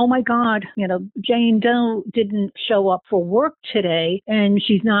this, oh my God, Jane Doe didn't show up for work today and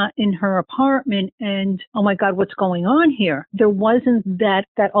she's not in her apartment, and oh my God, what's going on here? There wasn't that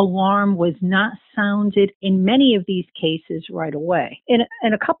alarm was not sounded in many of these cases right away.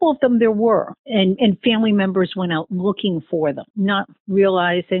 And a couple of them there were, and family members went out looking for them, not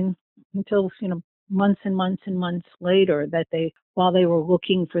realizing until, months and months and months later that while they were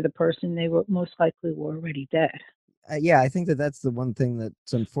looking for the person, they were most likely already dead. Yeah, I think that's the one thing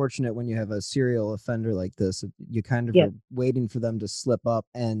that's unfortunate when you have a serial offender like this. You kind of are waiting for them to slip up.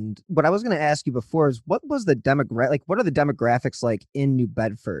 And what I was going to ask you before is, what was the what are the demographics like in New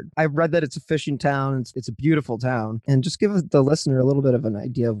Bedford? I read that it's a fishing town. It's a beautiful town. And just give the listener a little bit of an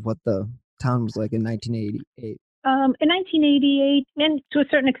idea of what the town was like in 1988. In 1988, and to a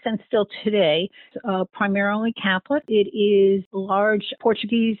certain extent still today, primarily Catholic. It is a large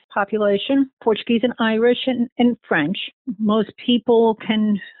Portuguese population, Portuguese and Irish and French. Most people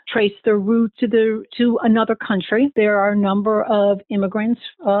can trace their route to another country. There are a number of immigrants,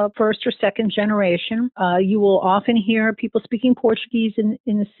 first or second generation. You will often hear people speaking Portuguese in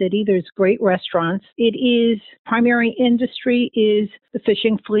the city. There's great restaurants. It is primary industry is the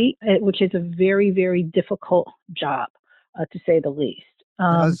fishing fleet, which is a very, very difficult job, to say the least.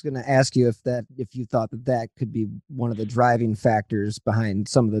 I was going to ask you if you thought that could be one of the driving factors behind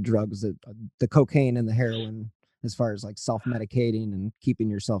some of the drugs, that the cocaine and the heroin, as far as like self-medicating and keeping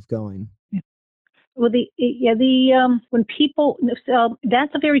yourself going. Well, when people,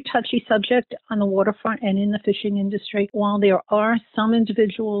 that's a very touchy subject on the waterfront and in the fishing industry. While there are some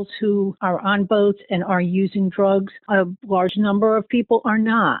individuals who are on boats and are using drugs, a large number of people are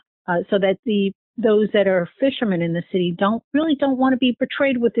not. So that those that are fishermen in the city don't want to be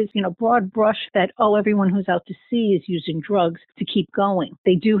portrayed with this, broad brush that, oh, everyone who's out to sea is using drugs to keep going.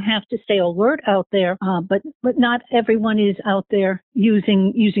 They do have to stay alert out there, but not everyone is out there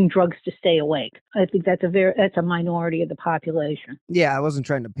using drugs to stay awake. I think that's a minority of the population. Yeah, I wasn't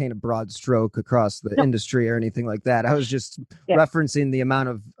trying to paint a broad stroke across the industry or anything like that. I was just referencing the amount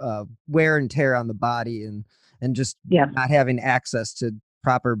of wear and tear on the body and just not having access to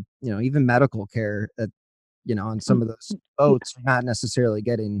proper, even medical care on some of those boats. Not necessarily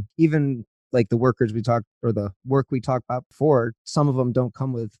getting, even like the workers we talked, or the work we talked about before, some of them don't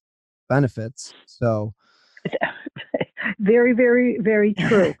come with benefits. So very, very, very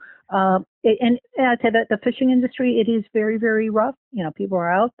true. And I'd say that the fishing industry, it is very, very rough. People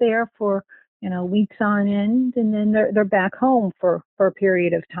are out there for weeks on end, and then they're back home for a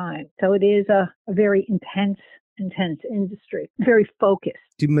period of time. So it is a very intense industry, very focused.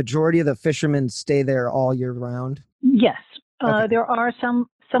 Do majority of the fishermen stay there all year round? Yes. Okay. There are some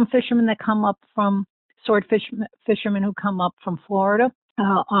fishermen that come up from fishermen who come up from Florida,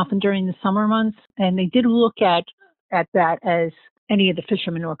 often during the summer months. And they did look at that as any of the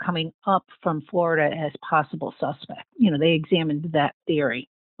fishermen who are coming up from Florida as possible suspects. They examined that theory.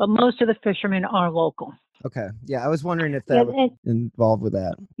 But most of the fishermen are local. Okay. Yeah, I was wondering if that was involved with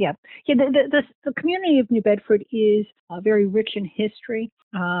that. Yeah. The community of New Bedford is very rich in history.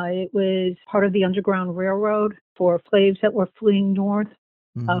 It was part of the Underground Railroad for slaves that were fleeing north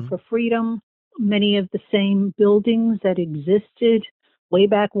for freedom. Many of the same buildings that existed way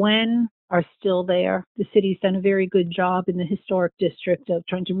back when are still there. The city's done a very good job in the historic district of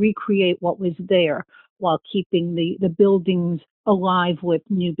trying to recreate what was there while keeping the buildings alive with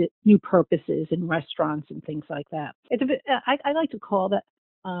new purposes and restaurants and things like that. I like to call that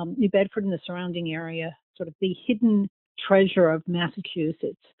New Bedford and the surrounding area sort of the hidden treasure of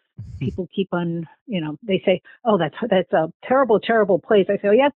Massachusetts. People keep on, they say, oh, that's a terrible, terrible place. I say,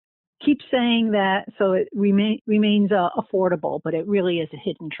 oh, yeah, keep saying that so it remains affordable, but it really is a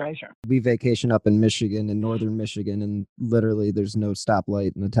hidden treasure. We vacation up in Michigan, in northern Michigan, and literally there's no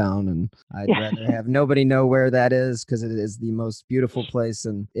stoplight in the town. And I'd rather have nobody know where that is because it is the most beautiful place.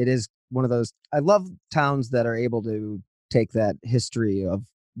 And it is one of those, I love towns that are able to take that history of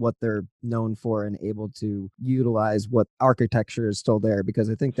what they're known for and able to utilize what architecture is still there, because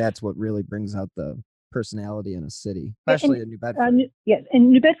I think that's what really brings out the personality in a city, especially in New Bedford. Yes, and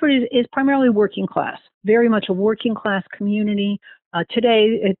New Bedford is primarily working class, very much a working class community.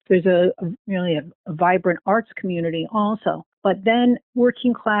 Today, there's really a vibrant arts community also, but then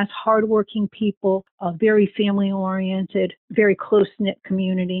working class, hardworking people, a very family oriented, very close knit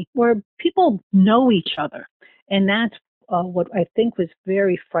community where people know each other, and that's what I think was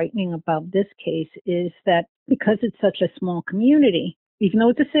very frightening about this case is that because it's such a small community, even though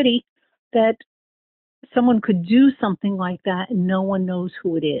it's a city, that someone could do something like that and no one knows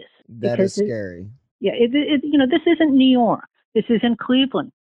who it is. That is scary. This isn't New York. This isn't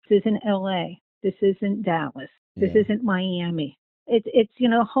Cleveland. This isn't LA. This isn't Dallas. This isn't Miami. It's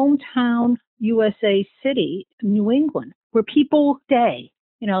hometown USA city, New England, where people stay.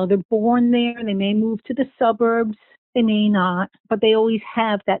 They're born there. They may move to the suburbs. They may not, but they always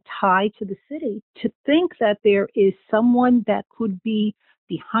have that tie to the city. To think that there is someone that could be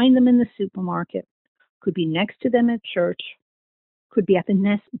behind them in the supermarket, could be next to them at church, could be at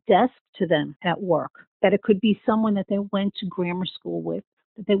the desk to them at work, that it could be someone that they went to grammar school with,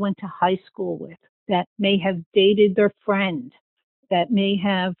 that they went to high school with, that may have dated their friend, that may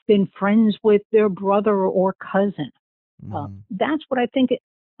have been friends with their brother or cousin. That's what I think it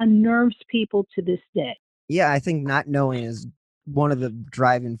unnerves people to this day. Yeah, I think not knowing is one of the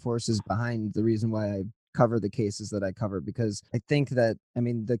driving forces behind the reason why I cover the cases that I cover, because I think that,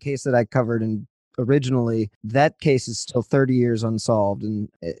 the case that I covered originally, that case is still 30 years unsolved. And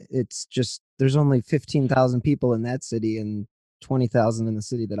it's just, there's only 15,000 people in that city and 20,000 in the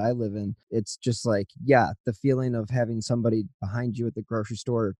city that I live in. It's just like, the feeling of having somebody behind you at the grocery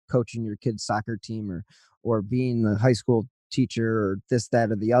store, coaching your kid's soccer team or being the high school teacher or this,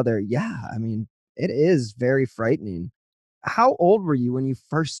 that, or the other. It is very frightening. How old were you when you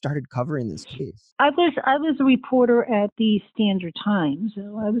first started covering this case? I was a reporter at the Standard Times.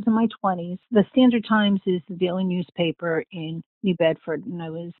 So I was in my 20s. The Standard Times is the daily newspaper in New Bedford, and I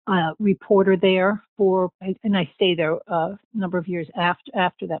was a reporter there and I stayed there a number of years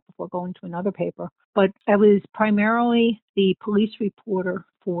after that before going to another paper. But I was primarily the police reporter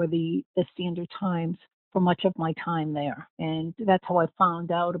for the Standard Times for much of my time there, and that's how I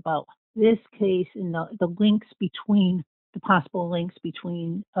found out about this case and the possible links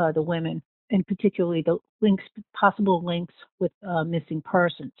between the women, and particularly the possible links with missing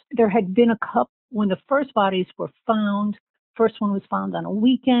persons. There had been a couple when the first bodies were found. First one was found on a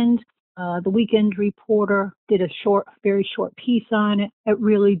weekend. The weekend reporter did very short piece on it. It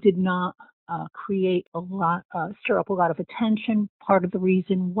really did not stir up a lot of attention. Part of the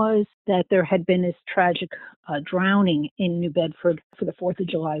reason was that there had been this tragic drowning in New Bedford for the 4th of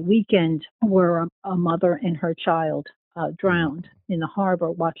July weekend, where a mother and her child drowned in the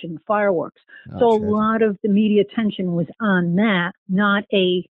harbor watching the fireworks. So a lot of the media attention was on that, not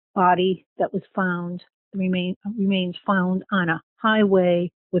a body that was found, remains found on a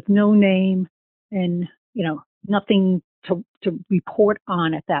highway with no name and, nothing to report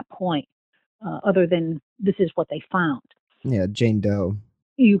on at that point. Other than this is what they found. Yeah, Jane Doe.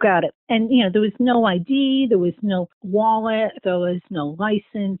 You got it. And, there was no ID, there was no wallet, there was no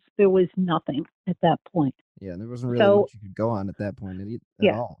license, there was nothing at that point. Yeah, there wasn't really much you could go on at that point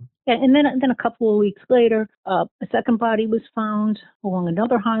at all. And then a couple of weeks later, a second body was found along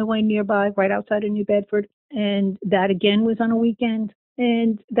another highway nearby, right outside of New Bedford. And that again was on a weekend.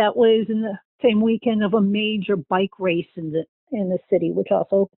 And that was in the same weekend of a major bike race in the city, which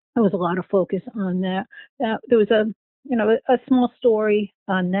also there was a lot of focus on that. There was a small story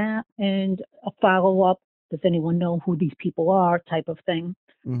on that and a follow-up. Does anyone know who these people are type of thing?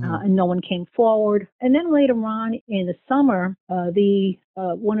 And no one came forward. And then later on in the summer,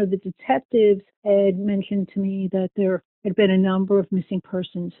 one of the detectives had mentioned to me that there had been a number of missing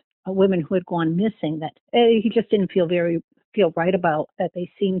persons, women who had gone missing, that he just didn't feel right about, that they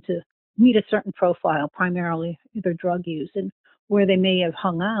seemed to meet a certain profile, primarily either drug use, and where they may have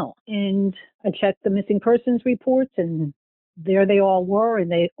hung out. And I checked the missing persons reports, and there they all were,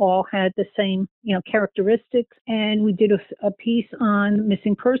 and they all had the same, characteristics. And we did a piece on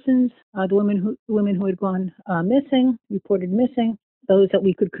missing persons, the women who had gone missing, reported missing. those that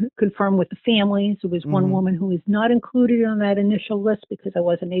we could confirm with the families. There was one woman who was not included on that initial list because I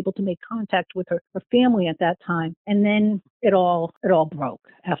wasn't able to make contact with her family at that time. And then it all broke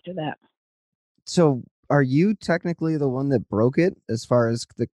after that. So are you technically the one that broke it as far as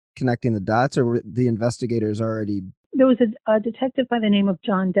the connecting the dots, or were the investigators already? There was a detective by the name of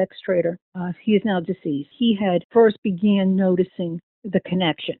John Dextrator. He is now deceased. He had first began noticing the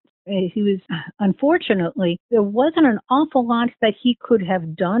connection. He was, unfortunately, there wasn't an awful lot that he could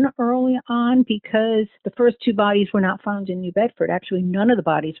have done early on because the first two bodies were not found in New Bedford. Actually, none of the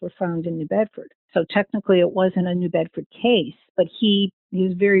bodies were found in New Bedford. So technically it wasn't a New Bedford case, but he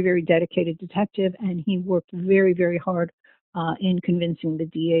was a very, very dedicated detective, and he worked very, very hard in convincing the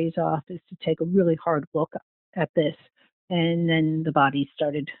DA's office to take a really hard look at this. And then the bodies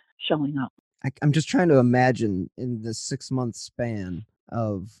started showing up. I'm just trying to imagine in the 6-month span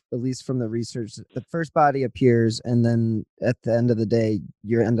of, at least from the research, the first body appears, and then at the end of the day,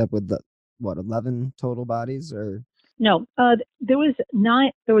 you end up with 11 total bodies, or? No, there was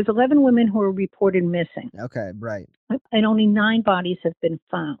 11 women who were reported missing. Okay, right. And only 9 bodies have been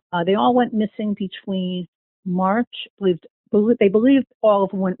found. They all went missing between March, they believed all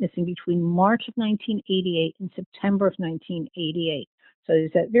of them went missing between March of 1988 and September of 1988. So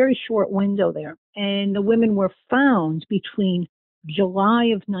there's that very short window there. And the women were found between July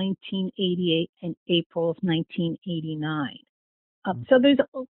of 1988 and April of 1989. So there's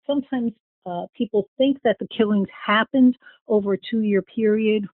sometimes people think that the killings happened over a 2-year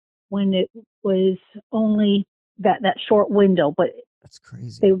period when it was only that short window, but that's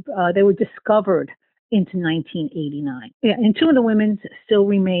crazy. They were discovered into 1989. Yeah, and 2 of the women still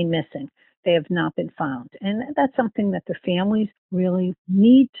remain missing. They have not been found. And that's something that the families really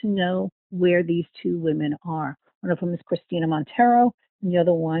need to know where these 2 women are. One of them is Christina Montero, and the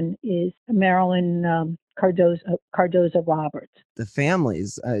other one is Marilyn Cardoza Roberts. The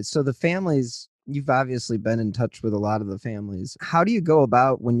families. So the families, you've obviously been in touch with a lot of the families. How do you go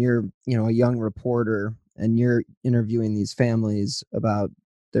about when you're, a young reporter and you're interviewing these families about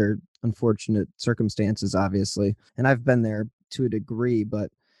their unfortunate circumstances, obviously? And I've been there to a degree, but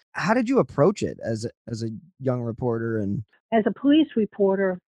how did you approach it as a young reporter? And as a police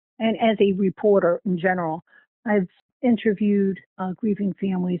reporter and as a reporter in general, I've interviewed grieving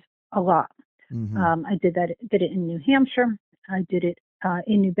families a lot. I did it in New Hampshire. I did it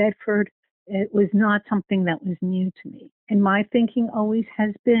in New Bedford. It was not something that was new to me. And my thinking always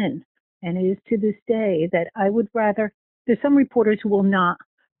has been, and it is to this day, that I would rather, there's some reporters who will not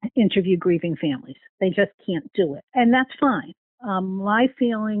interview grieving families. They just can't do it. And that's fine. My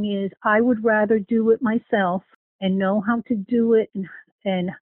feeling is I would rather do it myself and know how to do it and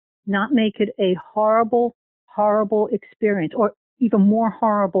not make it a horrible, horrible experience, or even more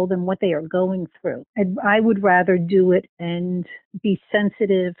horrible than what they are going through. I would rather do it and be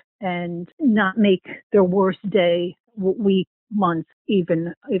sensitive and not make their worst day, week, month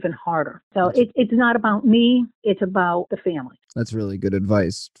even harder. So it's not about me, it's about the family. That's really good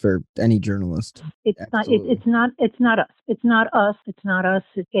advice for any journalist. It's not us. It's not us.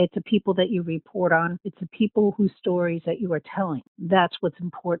 It's the people that you report on. It's the people whose stories that you are telling. That's what's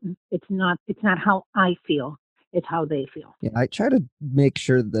important. It's not how I feel. It's how they feel. Yeah, I try to make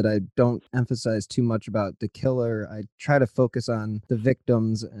sure that I don't emphasize too much about the killer. I try to focus on the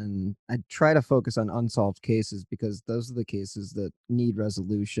victims, and I try to focus on unsolved cases because those are the cases that need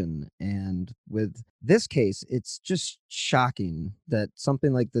resolution. And with this case, it's just shocking that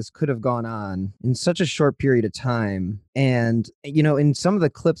something like this could have gone on in such a short period of time. And, in some of the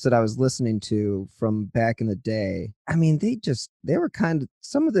clips that I was listening to from back in the day, I mean, they were kind of,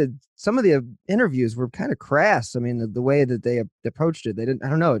 some of the interviews were kind of crass. I mean, the way that they approached it, I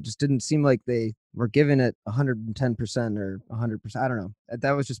don't know, it just didn't seem like they were giving it 110% or 100%. I don't know.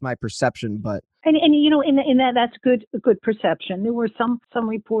 That was just my perception, but. And in that's a good perception. There were some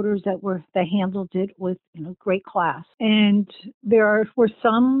reporters that handled it with, great class. And there were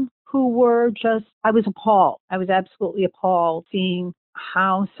some who were just, I was appalled. I was absolutely appalled seeing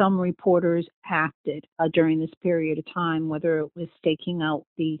how some reporters acted during this period of time, whether it was staking out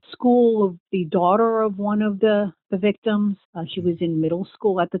the school of the daughter of one of the victims. She was in middle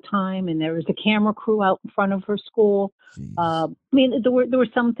school at the time, and there was a camera crew out in front of her school. There were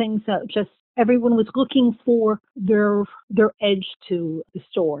some things that just everyone was looking for their edge to the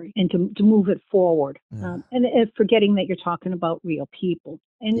story and to move it forward, and forgetting that you're talking about real people.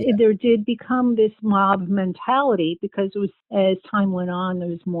 And there did become this mob mentality because it was, as time went on, there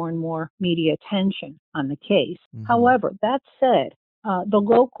was more and more media attention on the case. However, that said, the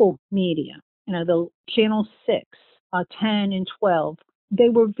local media, the Channel 6, 10 and 12, they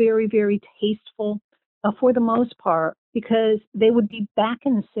were very, very tasteful. For the most part, because they would be back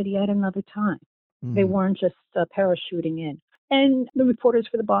in the city at another time. They weren't just parachuting in. And the reporters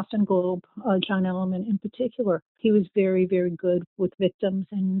for the Boston Globe, John Elliman in particular, he was very, very good with victims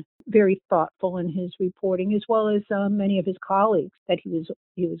and very thoughtful in his reporting, as well as many of his colleagues that he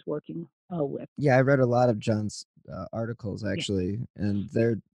was working with. Yeah, I read a lot of John's articles actually, and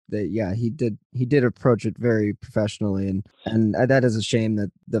he did approach it very professionally, and that is a shame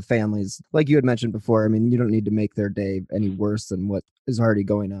that the families, like you had mentioned before, I mean, you don't need to make their day any worse than what is already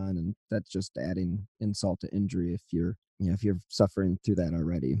going on, and that's just adding insult to injury if you're suffering through that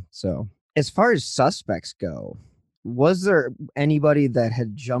already. So, as far as suspects go, was there anybody that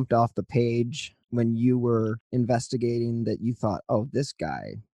had jumped off the page when you were investigating that you thought, oh, this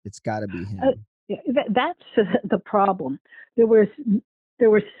guy, it's got to be him? That's the problem. There were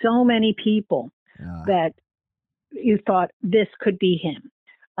so many people that you thought this could be him.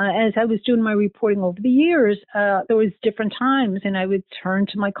 As I was doing my reporting over the years, there was different times, and I would turn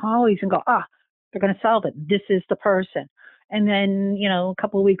to my colleagues and go, they're going to solve it. This is the person. And then, a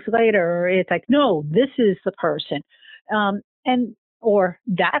couple of weeks later, it's like, no, this is the person. Or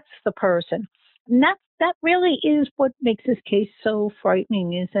that's the person. And that really is what makes this case so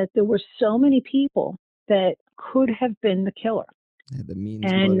frightening, is that there were so many people that could have been the killer. Yeah, the means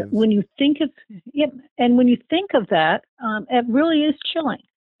and motive. when you think of that, it really is chilling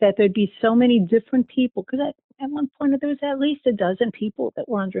that there'd be so many different people, because at one point there was at least a dozen people that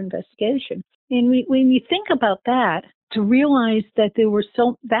were under investigation. And when you think about that, to realize that there were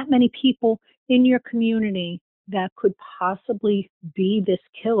that many people in your community that could possibly be this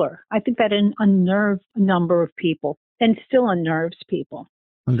killer, I think that unnerved a number of people and still unnerves people.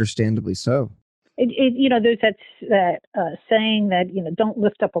 Understandably so. There's that saying that, don't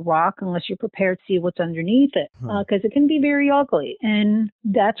lift up a rock unless you're prepared to see what's underneath it, because it can be very ugly. And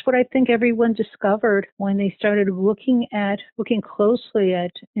that's what I think everyone discovered when they started looking closely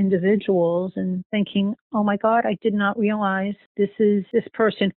at individuals and thinking, oh my God, I did not realize this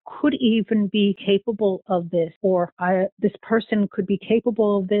person could even be capable of this, or this person could be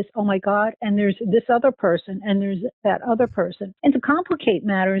capable of this. Oh my God. And there's this other person, and there's that other person. And to complicate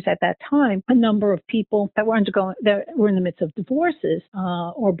matters at that time, a number of people that were in the midst of divorces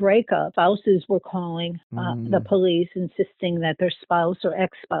or breakups, spouses were calling the police, insisting that their spouse or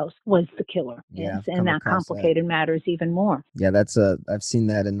ex-spouse was the killer. Yeah, and that complicated matters even more. Yeah, I've seen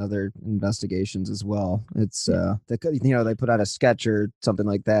that in other investigations as well. It's they put out a sketch or something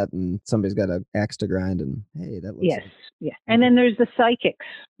like that, and somebody's got an axe to grind, and hey, that looks yes. And then there's the psychics.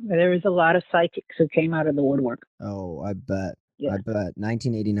 There was a lot of psychics who came out of the woodwork. Oh, I bet. Yeah. I bet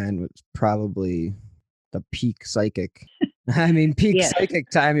 1989 was probably the peak psychic. I mean, peak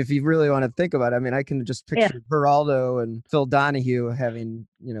psychic time, if you really want to think about it. I mean, I can just picture Geraldo and Phil Donahue having,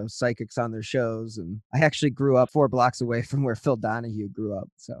 psychics on their shows. And I actually grew up 4 blocks away from where Phil Donahue grew up.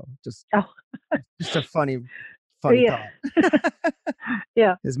 So just a funny thought.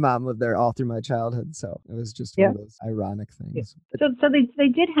 Yeah. His mom lived there all through my childhood, so it was just one of those ironic things. So they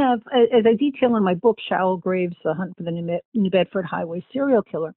did have, as I detail in my book, Shallow Graves, The Hunt for the New Bedford Highway Serial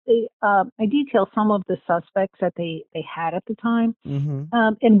Killer, I detail some of the suspects that they had at the time,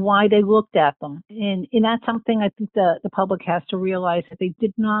 and why they looked at them. And that's something I think the public has to realize, that they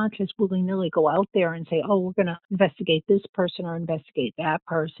did not just willy-nilly go out there and say, oh, we're going to investigate this person or investigate that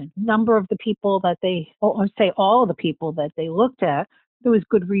person. A number of the people that all of the people that they looked at, there was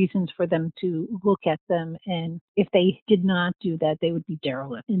good reasons for them to look at them, and if they did not do that, they would be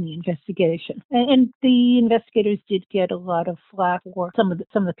derelict in the investigation. And the investigators did get a lot of flack for some of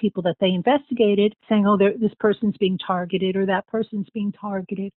the people that they investigated, saying, "Oh, this person's being targeted or that person's being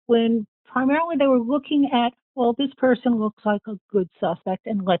targeted," when primarily they were looking at, well, this person looks like a good suspect,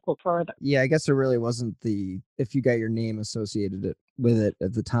 and let's look further. Yeah, I guess there really wasn't if you got your name associated with it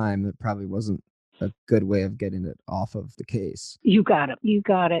at the time, it probably wasn't a good way of getting it off of the case. You got it.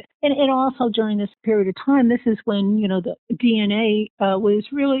 And also during this period of time, this is when, the DNA was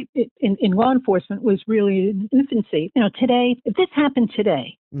really, in law enforcement, was really in infancy. Today, if this happened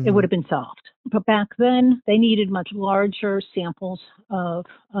today, it would have been solved. But back then, they needed much larger samples of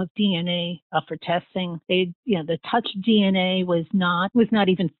DNA for testing. The touch DNA was not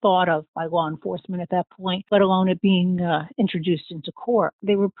even thought of by law enforcement at that point, let alone it being introduced into court.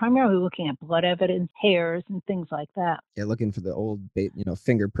 They were primarily looking at blood evidence, hairs, and things like that. Yeah, looking for the old,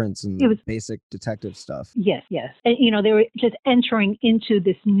 fingerprints and basic detective stuff. Yes. And, they were just entering into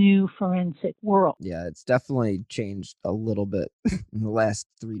this new forensic world. Yeah, it's definitely changed a little bit in the last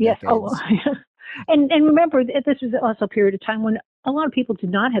 3 decades. And remember, this was also a period of time when a lot of people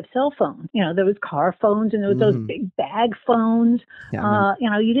did not have cell phones. There was car phones and there was those big bag phones. Yeah,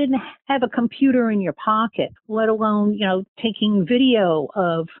 You didn't have a computer in your pocket, let alone, taking video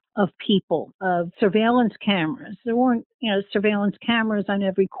of people, of surveillance cameras. There weren't, surveillance cameras on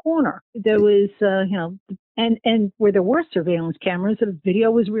every corner. There was, and where there were surveillance cameras, the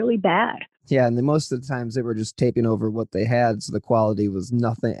video was really bad. Yeah, and most of the times they were just taping over what they had, so the quality was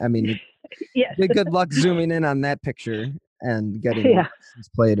nothing. I mean, Yes. good luck zooming in on that picture and getting Yeah. license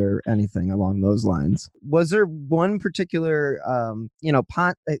plate or anything along those lines. Was there one particular,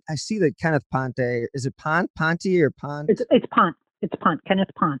 I see that Kenneth Ponte, is it Ponte or Pont? It's Pont. It's Pont,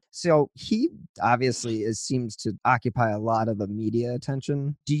 Kenneth Pont. So he obviously seems to occupy a lot of the media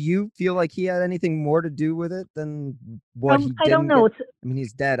attention. Do you feel like he had anything more to do with it than what he didn't I don't know. get? I mean,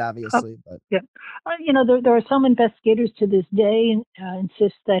 he's dead, obviously, but Yeah. There are some investigators to this day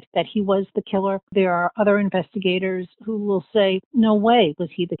insist that he was the killer. There are other investigators who will say, no way was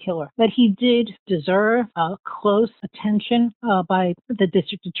he the killer. That he did deserve close attention by the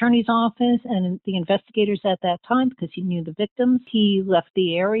district attorney's office and the investigators at that time because he knew the victims. He left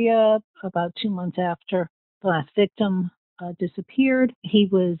the area about 2 months after the last victim disappeared. He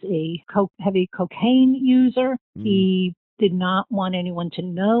was a heavy cocaine user. He did not want anyone to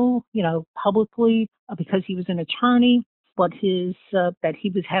know, publicly because he was an attorney, what that he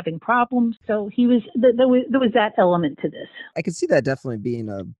was having problems. So there was that element to this. I could see that definitely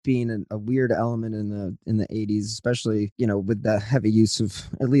being a weird element in the 80s, especially, with the heavy use of,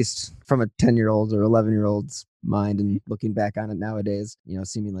 at least from a 10-year-old or 11-year-old's mind and looking back on it nowadays,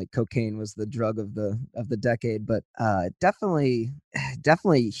 seeming like cocaine was the drug of the decade, but definitely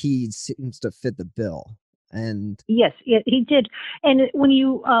he seems to fit the bill. And yes, he did. And when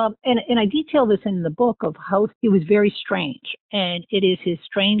you and I detail this in the book of how he was very strange, and it is his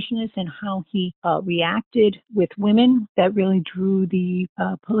strangeness and how he reacted with women that really drew the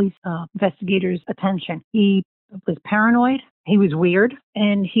police investigators' attention. He was paranoid. He was weird,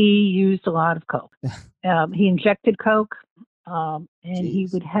 and he used a lot of coke. He injected coke. And he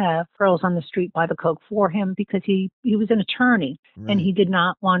would have girls on the street buy the coke for him because he was an attorney and he did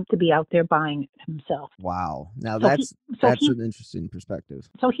not want to be out there buying it himself. Wow. Now that's an interesting perspective.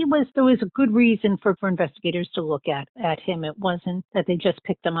 So there was a good reason for investigators to look at him. It wasn't that they just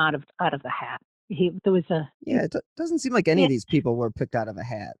picked him out of the hat. It doesn't seem like any of these people were picked out of a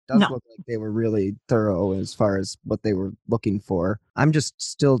hat. It does look like they were really thorough as far as what they were looking for. I'm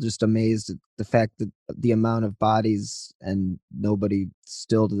still amazed at the fact that the amount of bodies and nobody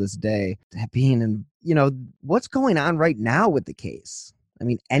still to this day being in, what's going on right now with the case? I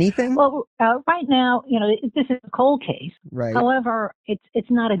mean, anything? Well, right now, this is a cold case. Right. However, it's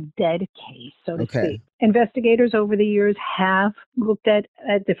not a dead case, so to Okay. speak. Investigators over the years have looked at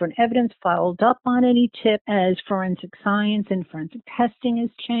different evidence, followed up on any tip as forensic science and forensic testing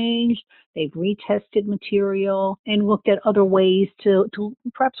has changed. They've retested material and looked at other ways to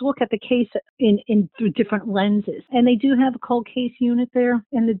perhaps look at the case in through different lenses. And they do have a cold case unit there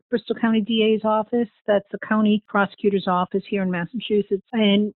in the Bristol County DA's office. That's the county prosecutor's office here in Massachusetts.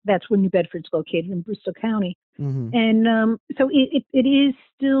 And that's where New Bedford's located, in Bristol County. Mm-hmm. And so it is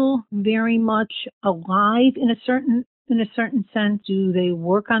still very much alive in a certain sense. Do they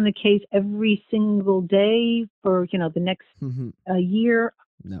work on the case every single day for the next year?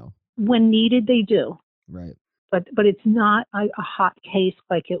 No. When needed, they do. Right. But it's not a hot case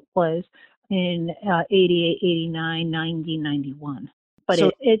like it was in 88, 89, 90, 91. But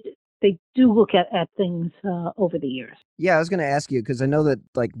So- they do look at things over the years. Yeah, I was going to ask you because I know that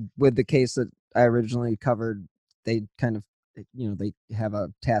with the case that I originally covered, they kind of, they have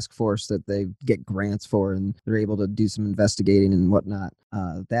a task force that they get grants for and they're able to do some investigating and whatnot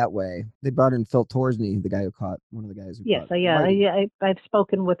that way. They brought in Phil Torsney, the guy who caught one of the guys who Yes, caught I've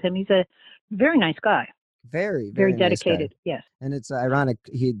spoken with him. He's a very nice guy. Very, Very nice guy. dedicated. Yes. And it's ironic.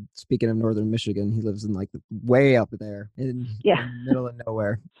 Speaking of northern Michigan, he lives in way up there in the middle of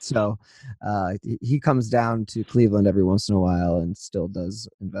nowhere. So he comes down to Cleveland every once in a while and still does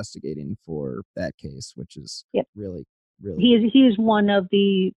investigating for that case, which is really, really. He is one of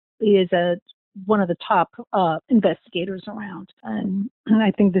the top investigators around, and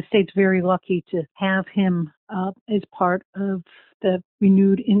I think the state's very lucky to have him as part of the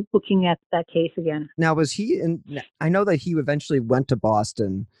renewed in looking at that case again. Now, was he in? I know that he eventually went to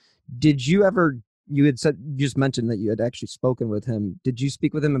Boston. Did you ever? You just mentioned that you had actually spoken with him. Did you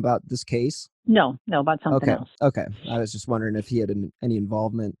speak with him about this case? No, about something else. Okay. I was just wondering if he had any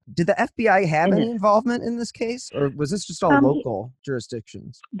involvement. Did the FBI have any involvement in this case, or was this just all local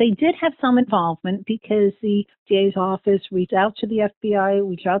jurisdictions? They did have some involvement because the DA's office reached out to the FBI,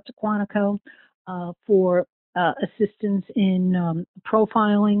 reached out to Quantico for assistance in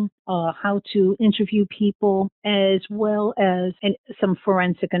profiling, how to interview people, as well as some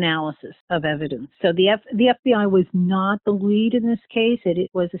forensic analysis of evidence. So the FBI was not the lead in this case. It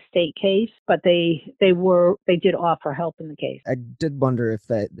was a state case, but they did offer help in the case. I did wonder if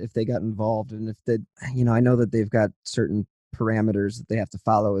they got involved, and if they, I know that they've got certain parameters that they have to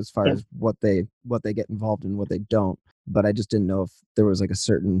follow as far as what they get involved in, what they don't. But I just didn't know if there was like a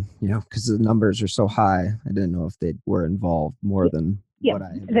certain, because the numbers are so high, I didn't know if they were involved more than what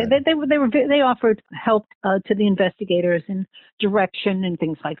I had read. They offered help to the investigators and direction and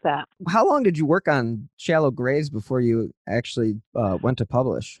things like that. How long did you work on Shallow Graves before you actually went to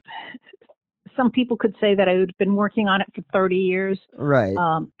publish? Some people could say that I had been working on it for 30 years. Right.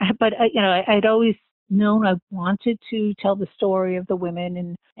 But I'd always known I wanted to tell the story of the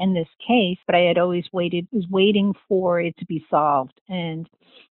women in this case, but I had always was waiting for it to be solved. And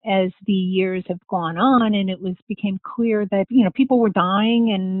as the years have gone on, and it became clear that people were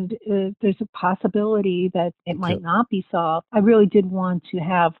dying, and there's a possibility that it might not be solved. I really did want to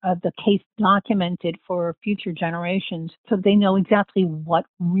have the case documented for future generations, so they know exactly what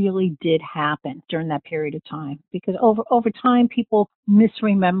really did happen during that period of time. Because over time, people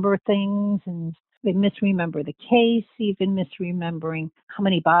misremember things, and they misremember the case, even misremembering how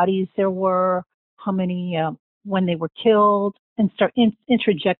many bodies there were, how many when they were killed, and start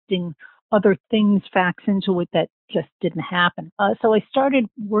interjecting other things, facts into it that just didn't happen. So I started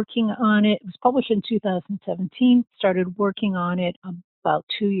working on it. It was published in 2017. Started working on it about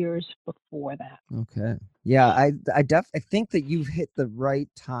 2 years before that. Okay. Yeah, I think that you've hit the right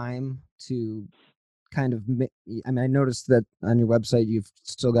time to kind of. I noticed that on your website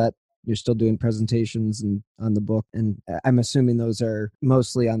you're still doing presentations and on the book, and I'm assuming those are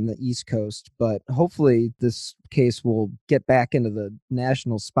mostly on the East Coast, but hopefully this case will get back into the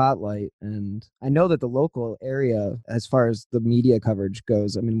national spotlight. And I know that the local area, as far as the media coverage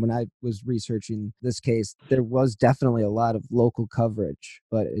goes, when I was researching this case, there was definitely a lot of local coverage,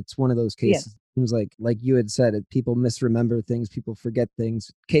 but it's one of those cases. Seems like you had said, people misremember things, people forget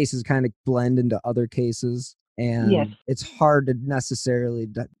things. Cases kind of blend into other cases. And it's hard to necessarily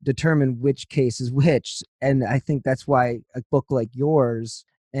determine which case is which. And I think that's why a book like yours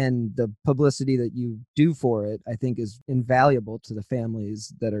and the publicity that you do for it, I think, is invaluable to the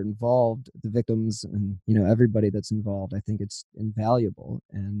families that are involved, the victims, and everybody that's involved. I think it's invaluable,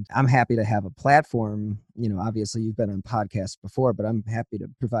 and I'm happy to have a platform. Obviously you've been on podcasts before, but I'm happy to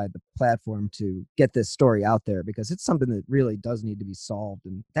provide the platform to get this story out there, because it's something that really does need to be solved.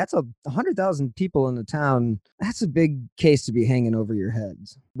 And that's 100,000 people in the town. That's a big case to be hanging over your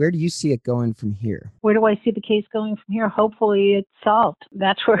heads. Where do you see it going from here? Where do I see the case going from here? Hopefully it's solved.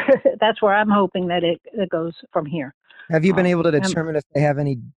 That's where I'm hoping that it goes from here. Have you been able to determine if they have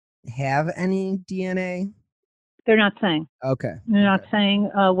any DNA? They're not saying. Okay. They're not saying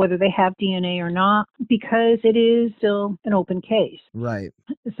whether they have DNA or not, because it is still an open case. Right.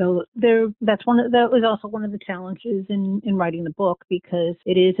 So that was also one of the challenges in writing the book, because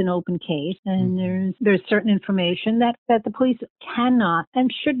it is an open case, and there's certain information that the police cannot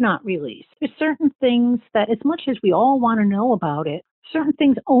and should not release. There's certain things that, as much as we all want to know about it, certain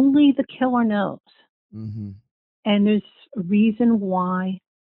things only the killer knows. Mm-hmm. And there's a reason why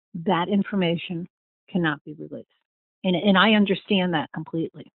that information cannot be released. And I understand that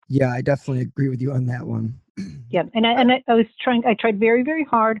completely. Yeah, I definitely agree with you on that one. Yeah, and I tried very, very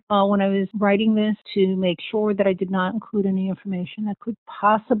hard when I was writing this to make sure that I did not include any information that could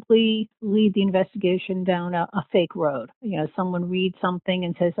possibly lead the investigation down a fake road. Someone reads something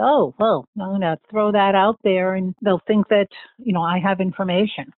and says, "Oh, well, I'm going to throw that out there," and they'll think that I have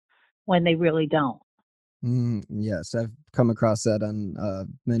information when they really don't. Yes, I've come across that on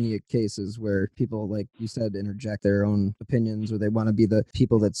many cases where people, like you said, interject their own opinions, or they want to be the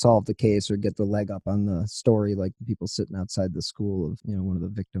people that solve the case or get the leg up on the story, like the people sitting outside the school of one of the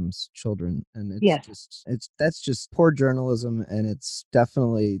victims' children. And that's just poor journalism, and it's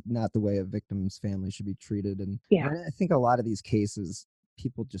definitely not the way a victim's family should be treated. And I think a lot of these cases,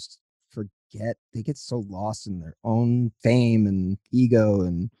 people just forget. They get so lost in their own fame and ego,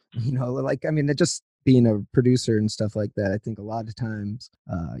 and it just being a producer and stuff like that, I think a lot of times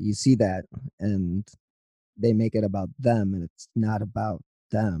you see that and they make it about them, and it's not about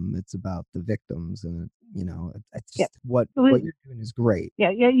them. It's about the victims, and it's just what you're doing is great.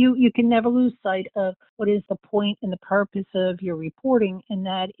 Yeah. You can never lose sight of what is the point and the purpose of your reporting, and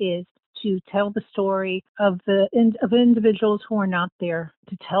that is to tell the story of individuals who are not there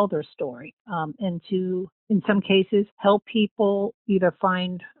to tell their story, and to, in some cases, help people either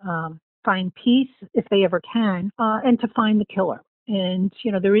find peace if they ever can, and to find the killer. And,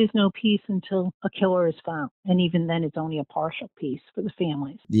 there is no peace until a killer is found. And even then, it's only a partial peace for the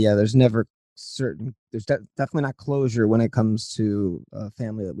families. Yeah, there's never definitely not closure when it comes to a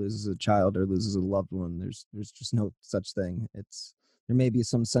family that loses a child or loses a loved one. There's just no such thing. There may be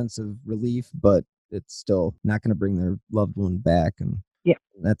some sense of relief, but it's still not going to bring their loved one back, and yeah,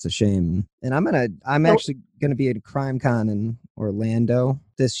 that's a shame. And I'm actually gonna be at Crime Con in Orlando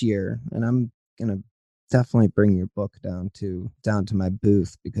this year, and I'm gonna definitely bring your book down to my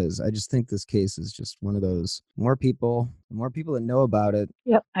booth, because I just think this case is just one of those more people that know about it.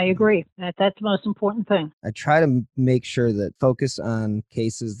 Yep, I agree. That's the most important thing. I try to make sure that focus on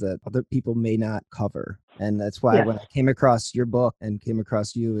cases that other people may not cover. And that's why when I came across your book and came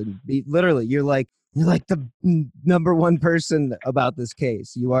across you, and literally you're like the number one person about this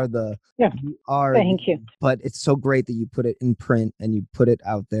case. You are Thank you. But it's so great that you put it in print and you put it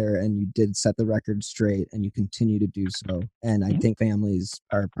out there, and you did set the record straight, and you continue to do so. And I think families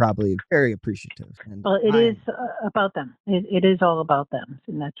are probably very appreciative. And well, it is about them. It is all about them,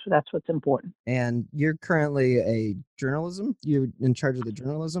 and that's what's important. And you're currently you're in charge of the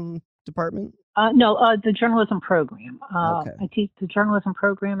journalism department? No, the journalism program. Okay. I teach the journalism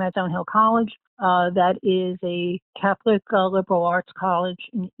program at Stonehill College. That is a Catholic liberal arts college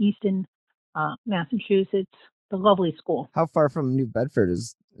in Easton, Massachusetts. The lovely school. How far from New Bedford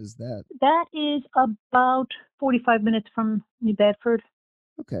is that? That is about 45 minutes from New Bedford.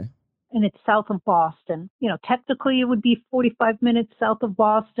 Okay. And it's south of Boston. Technically it would be 45 minutes south of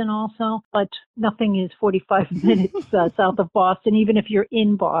Boston also, but nothing is 45 minutes south of Boston, even if you're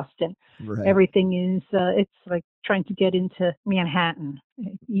in Boston. Right. Everything is, it's like trying to get into Manhattan.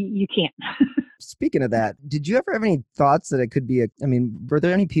 You can't. Speaking of that, did you ever have any thoughts that it could be were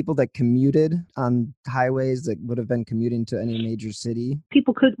there any people that commuted on highways that would have been commuting to any major city?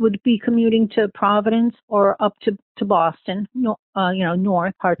 People would be commuting to Providence or up to Boston,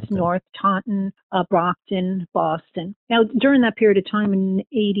 north, parts north, Taunton, Brockton, Boston. Now, during that period of time in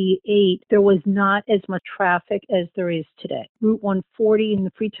 88, there was not as much traffic as there is today. Route 140 in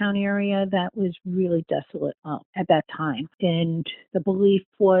the Freetown area, that was really desolate at that time. And the belief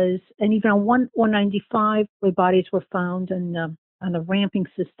was, and even on 195, where bodies were found on the ramping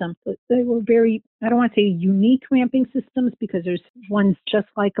system, but they were very, I don't want to say unique ramping systems, because there's ones just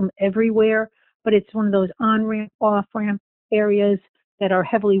like them everywhere, but it's one of those on-ramp, off-ramp areas that are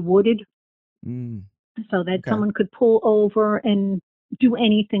heavily wooded, so that someone could pull over and do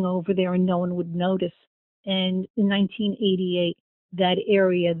anything over there and no one would notice. And in 1988, that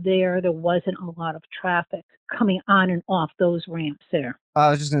area there wasn't a lot of traffic coming on and off those ramps there. I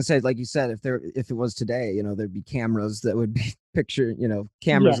was just going to say, like you said, if it was today, there'd be cameras that would be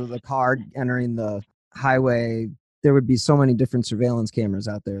cameras of the car entering the highway. There would be so many different surveillance cameras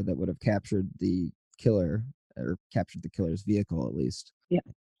out there that would have captured the killer, or captured the killer's vehicle at least. Yeah,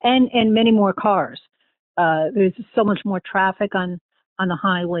 and many more cars. There's so much more traffic on the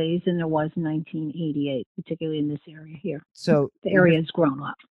highways than there was in 1988, particularly in this area here. So the area has grown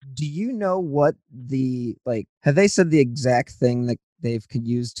up. Do you know what have they said the exact thing that they've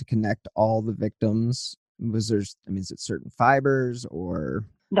used to connect all the victims? Is it certain fibers or?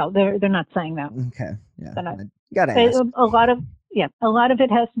 No, they're not saying that. Okay, yeah, I gotta ask. A lot of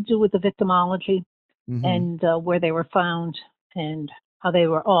it has to do with the victimology and where they were found and how they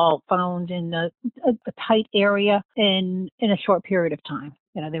were all found in a tight area in a short period of time.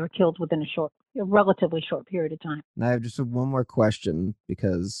 They were killed within a relatively short period of time. And I have just one more question,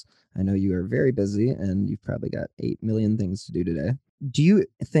 because I know you are very busy and you've probably got 8 million things to do today. Do you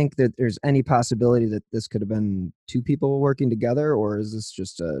think that there's any possibility that this could have been two people working together, or is this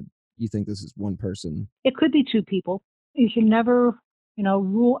just you think this is one person? It could be two people. You should never,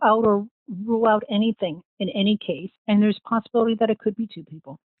 rule out anything in any case. And there's a possibility that it could be two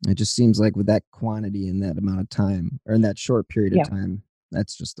people. It just seems like with that quantity in that amount of time, or in that short period of time,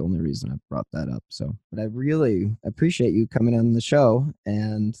 that's just the only reason I brought that up. So, but I really appreciate you coming on the show,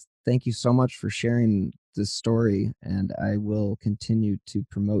 and thank you so much for sharing this story. And I will continue to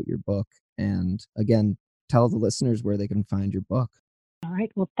promote your book. And again, tell the listeners where they can find your book. All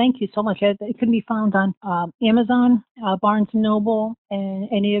right. Well, thank you so much. It can be found on Amazon, Barnes & Noble, and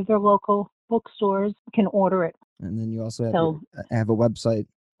any of their local bookstores can order it. And then you also have a website.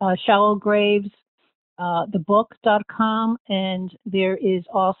 Shallow Graves, thebook.com. And there is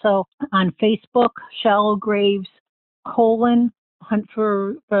also on Facebook, Shallow Graves, Hunt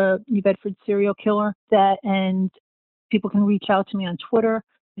for New Bedford Serial Killer. And people can reach out to me on Twitter.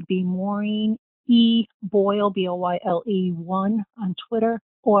 It'd be Maureen E. Boyle, Boyle 1 on Twitter,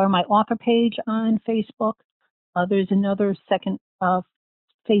 or my author page on Facebook. There's another second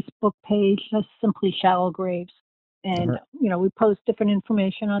Facebook page, just simply Shallow Graves. And, we post different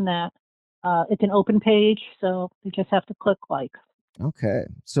information on that. It's an open page, so you just have to click like. Okay.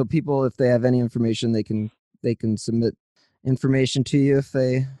 So people, if they have any information, they can submit information to you if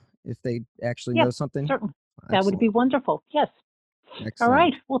they actually know something? Certainly. Excellent. That would be wonderful. Yes. Excellent. All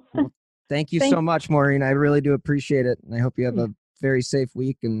right. Well, thank you so much, Maureen. I really do appreciate it. And I hope you have a very safe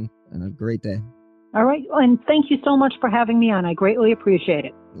week and a great day. All right. And thank you so much for having me on. I greatly appreciate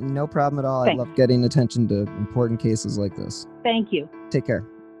it. No problem at all. Thanks. I love getting attention to important cases like this. Thank you. Take care.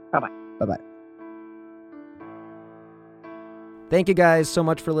 Bye-bye. Bye-bye. Thank you guys so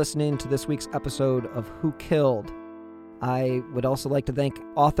much for listening to this week's episode of Who Killed. I would also like to thank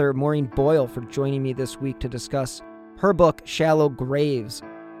author Maureen Boyle for joining me this week to discuss her book, Shallow Graves,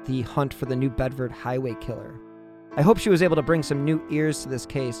 The Hunt for the New Bedford Highway Killer. I hope she was able to bring some new ears to this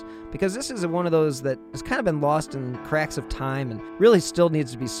case, because this is one of those that has kind of been lost in cracks of time and really still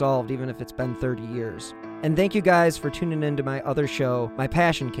needs to be solved, even if it's been 30 years. And thank you guys for tuning in to my other show, My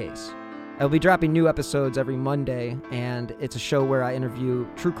Passion Case. I'll be dropping new episodes every Monday, and it's a show where I interview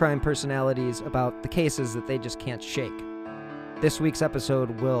true crime personalities about the cases that they just can't shake. This week's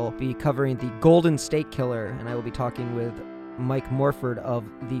episode will be covering the Golden State Killer, and I will be talking with Mike Morford of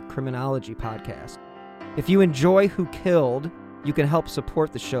the Criminology Podcast. If you enjoy Who Killed, you can help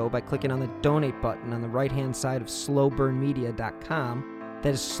support the show by clicking on the donate button on the right-hand side of slowburnmedia.com.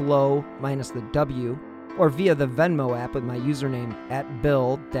 That is slow minus the W, or via the Venmo app with my username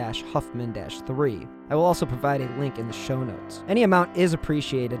 @Bill-Huffman-3. I will also provide a link in the show notes. Any amount is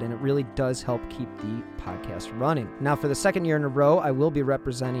appreciated, and it really does help keep the podcast running. Now, for the second year in a row, I will be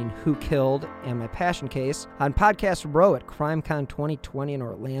representing Who Killed and My Passion Case on Podcast Row at CrimeCon 2020 in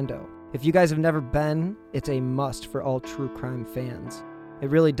Orlando. If you guys have never been, it's a must for all true crime fans. It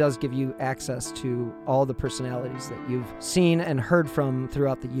really does give you access to all the personalities that you've seen and heard from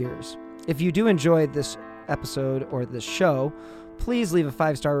throughout the years. If you do enjoy this episode or this show, please leave a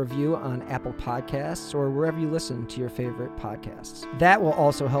 5-star review on Apple Podcasts or wherever you listen to your favorite podcasts. That will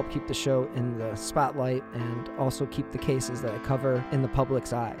also help keep the show in the spotlight and also keep the cases that I cover in the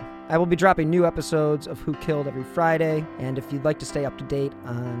public's eye. I will be dropping new episodes of Who Killed every Friday, and if you'd like to stay up to date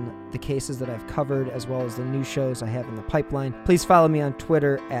on the cases that I've covered as well as the new shows I have in the pipeline, please follow me on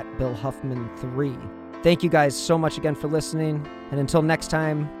Twitter @BillHuffman3. Thank you guys so much again for listening, and until next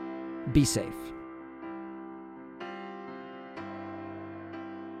time, be safe.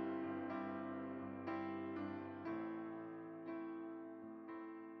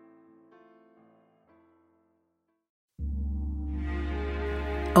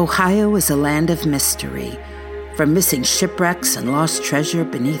 Ohio is a land of mystery, from missing shipwrecks and lost treasure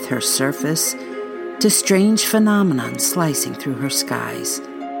beneath her surface to strange phenomenon slicing through her skies.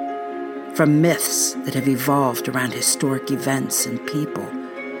 From myths that have evolved around historic events and people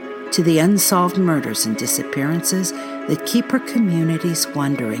to the unsolved murders and disappearances that keep her communities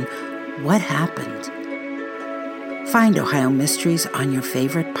wondering what happened. Find Ohio Mysteries on your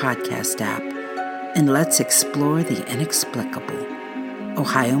favorite podcast app, and let's explore the inexplicable.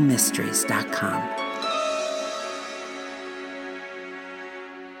 OhioMysteries.com.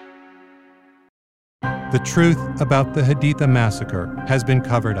 The truth about the Haditha massacre has been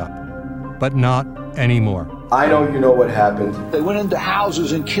covered up, but not anymore. I know you know what happened. They went into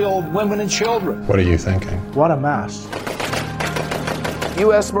houses and killed women and children. What are you thinking? What a mess.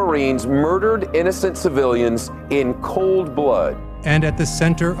 U.S. Marines murdered innocent civilians in cold blood. And at the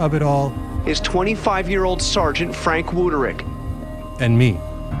center of it all is 25-year-old Sergeant Frank Wuterick. And me.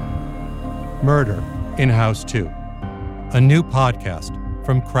 Murder in House 2. A new podcast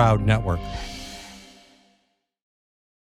from Crowd Network.